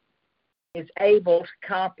Christian is able to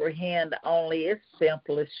comprehend only its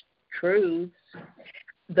simplest truths.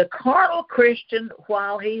 The carnal Christian,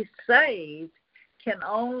 while he's saved, can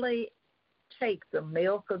only take the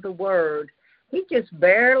milk of the word. He's just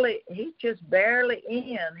barely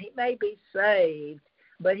in. He may be saved,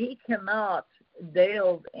 but he cannot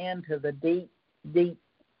delve into the deep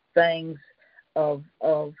things of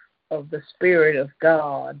the Spirit of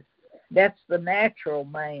God. That's the natural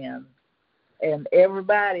man. And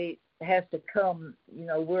everybody has to come, you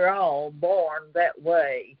know, we're all born that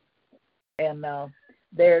way. And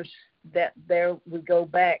there we go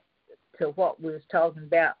back to what we was talking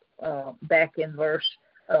about back in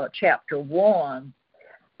chapter 1.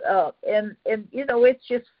 And you know, it's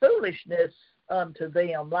just foolishness unto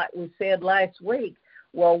them, like we said last week.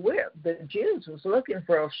 Well, the Jews was looking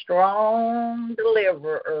for a strong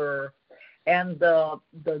deliverer, and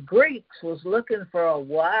the Greeks was looking for a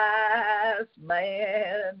wise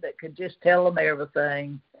man that could just tell them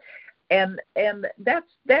everything. And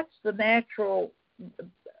that's the natural,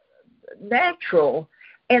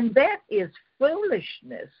 and that is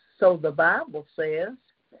foolishness. So the Bible says,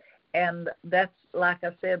 and that's, like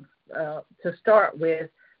I said, to start with,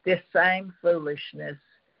 this same foolishness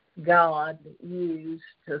God used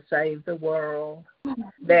to save the world,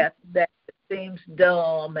 that seems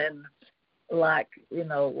dumb and like, you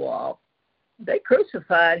know, well, they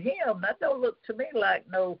crucified him. That don't look to me like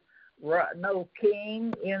no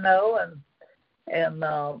king, you know, and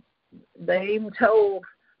they even told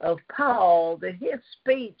of Paul that his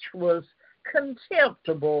speech was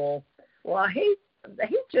contemptible. Well, he's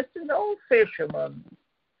just an old fisherman.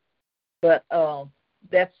 But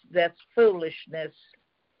that's foolishness.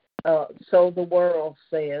 So the world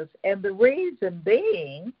says. And the reason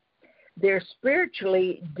being, they're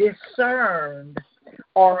spiritually discerned,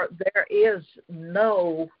 or there is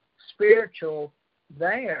no spiritual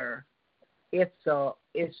there. It's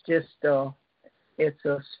just a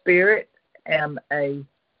spirit and a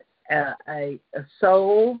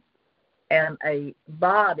soul and a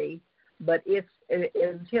body, but it's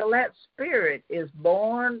until that spirit is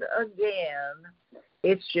born again,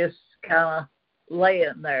 it's just kind of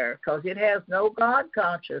laying there because it has no God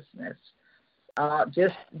consciousness.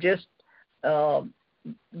 Just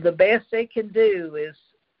the best they can do is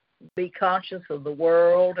be conscious of the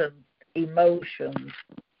world and emotions.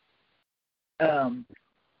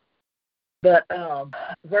 But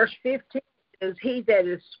verse 15 is, he that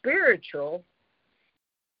is spiritual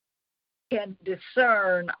can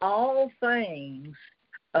discern all things.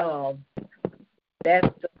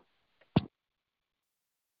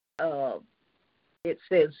 It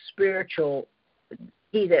says spiritual.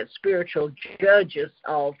 He that spiritual judges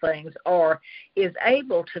all things, or is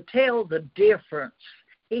able to tell the difference.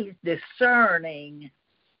 He's discerning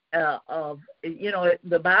of,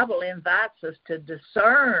 the Bible invites us to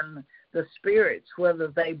discern the spirits, whether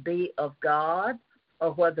they be of God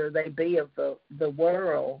or whether they be of the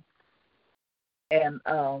world. And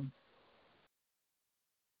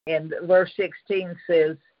verse 16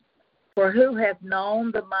 says, "For who hath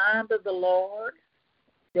known the mind of the Lord,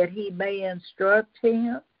 that he may instruct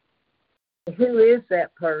him?" Who is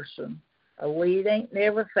that person? We ain't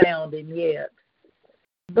never found him yet.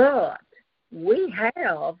 But we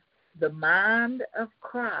have the mind of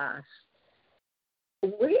Christ.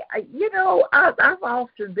 I've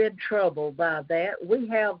often been troubled by that. We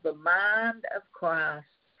have the mind of Christ.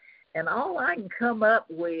 And all I can come up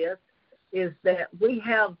with is that we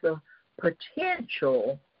have the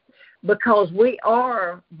potential, because we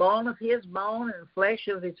are bone of his bone and flesh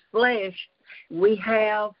of his flesh. We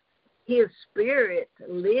have his spirit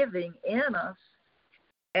living in us.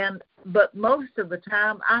 But most of the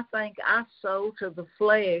time, I think I sow to the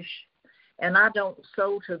flesh and I don't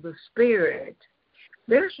sow to the spirit.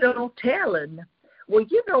 There's no telling. Well,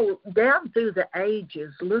 down through the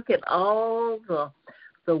ages, look at all the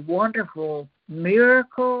wonderful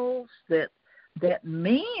miracles that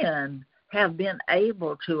men have been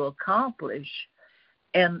able to accomplish.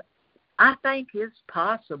 And I think it's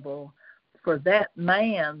possible for that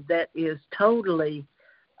man that is totally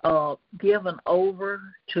given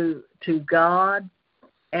over to God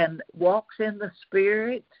and walks in the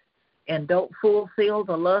Spirit and don't fulfill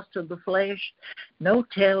the lust of the flesh, no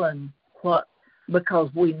telling what, because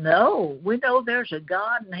we know there's a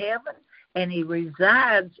God in heaven and he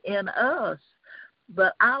resides in us.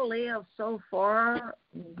 But I live so far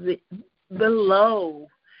below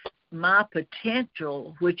my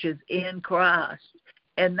potential, which is in Christ,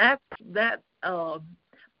 and that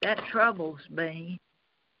troubles me.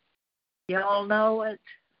 Y'all know it.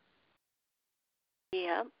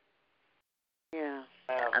 Yeah. Yeah.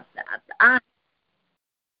 I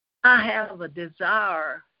have a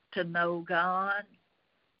desire to know God.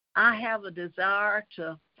 I have a desire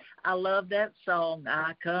to. I love that song.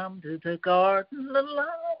 I come to the garden alone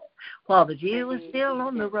while the dew is still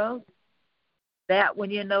on the road. That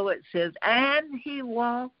one, it says, and he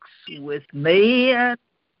walks with me and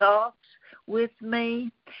talks with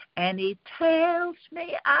me, and he tells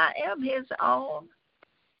me I am his own.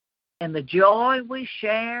 And the joy we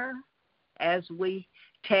share as we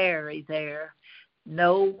tarry there,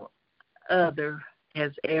 no other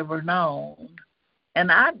has ever known.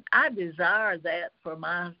 And I desire that for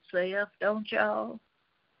myself, don't y'all?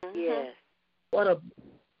 Yes. What a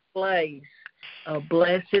place, a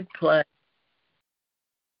blessed place.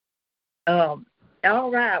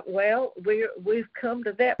 All right, well, we've come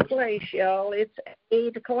to that place, y'all. It's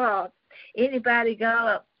 8:00. Anybody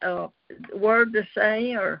got a word to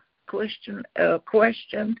say or question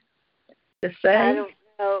to say? I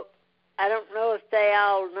don't know if they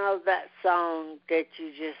all know that song that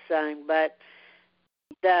you just sang, but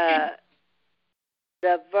the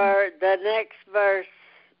next verse,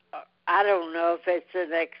 I don't know if it's the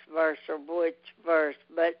next verse or which verse,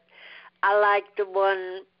 but I like the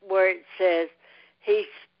one where it says, he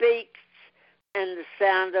speaks and the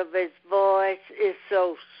sound of his voice is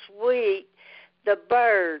so sweet, the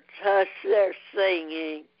birds hush their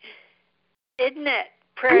singing. Isn't that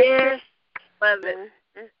precious? Love it.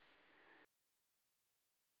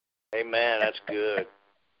 Amen. That's good.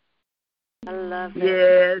 I love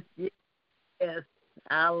it. Yes.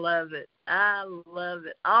 I love it.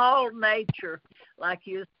 All nature, like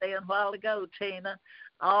you were saying a while ago, Tina,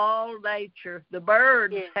 all nature. The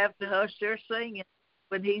birds have to hush their singing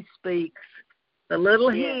when he speaks. The little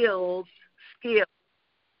hills skip.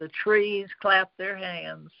 The trees clap their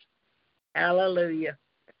hands. Hallelujah.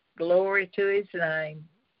 Glory to his name.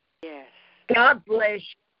 Yes. God bless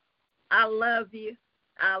you. I love you.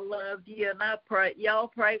 And I pray. Y'all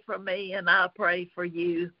pray for me, and I pray for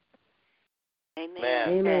you.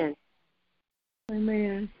 Amen.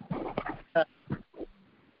 Amen.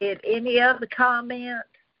 Any other comment?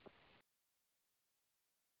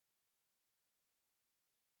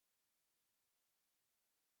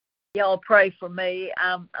 Y'all pray for me.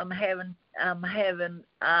 I've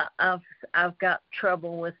got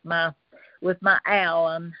trouble with my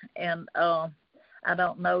Allen, and I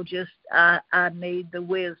don't know. Just I need the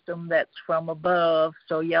wisdom that's from above.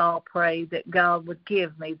 So y'all pray that God would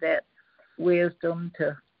give me that wisdom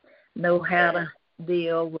to know how to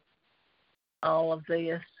deal with all of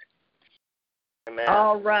this. Amen.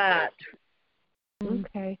 All right.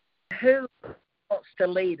 Okay. Who wants to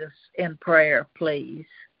lead us in prayer, please?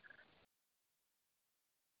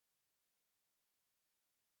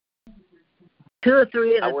 Two or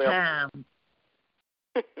three at a time.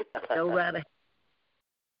 Go right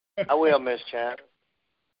ahead. I will, Miss Chan.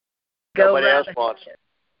 Go Nobody right else ahead. wants.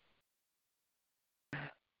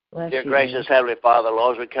 Bless Dear you, gracious Heavenly Father,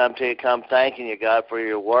 Lord, as we come to you, come thanking you, God, for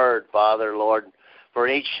your word, Father, Lord, for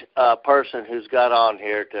each person who's got on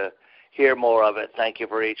here to hear more of it. Thank you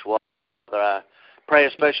for each one. Father, I pray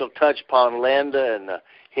a special touch upon Linda and the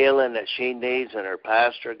healing that she needs and her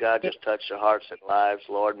pastor. God, just touch their hearts and lives,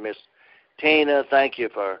 Lord. Miss Tina, thank you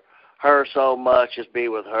for her so much. Just be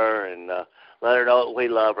with her and let her know that we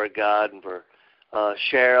love her, God, and for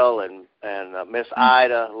Cheryl and Miss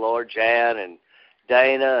Ida, Lord, Jan, and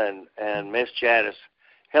Dana and Miss Janice.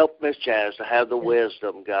 Help Miss Janice to have the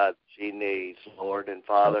wisdom, God, she needs, Lord. And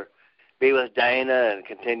Father, be with Dana and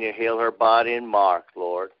continue to heal her body and Mark,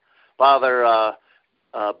 Lord. Father,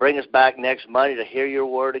 bring us back next Monday to hear your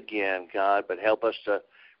word again, God, but help us to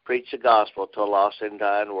preach the gospel to a lost and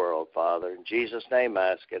dying world, Father. In Jesus' name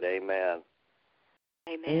I ask it, amen.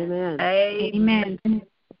 Amen. Amen.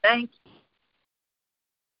 Thank you.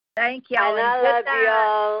 Thank y'all. And I love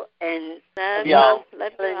y'all. And Love y'all.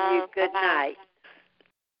 Love you. Good night.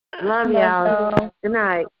 Love y'all. Good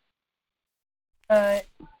night. Bye.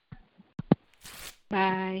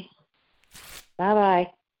 Bye.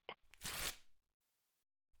 Bye-bye.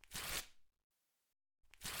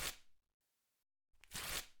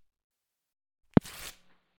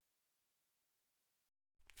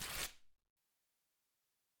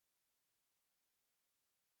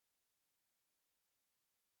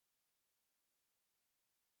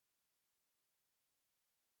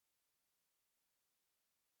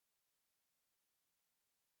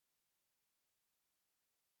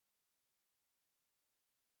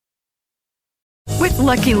 With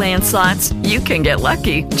Lucky Land Slots, you can get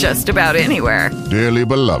lucky just about anywhere. Dearly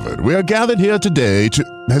beloved, we are gathered here today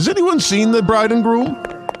to... Has anyone seen the bride and groom?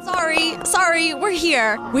 Sorry, we're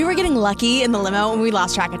here. We were getting lucky in the limo and we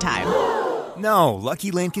lost track of time. No,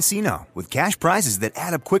 Lucky Land Casino, with cash prizes that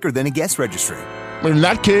add up quicker than a guest registry. In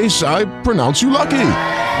that case, I pronounce you lucky.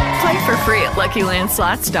 Play for free at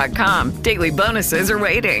LuckyLandSlots.com. Daily bonuses are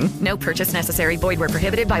waiting. No purchase necessary. Void where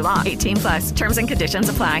prohibited by law. 18+. Terms and conditions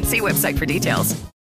apply. See website for details.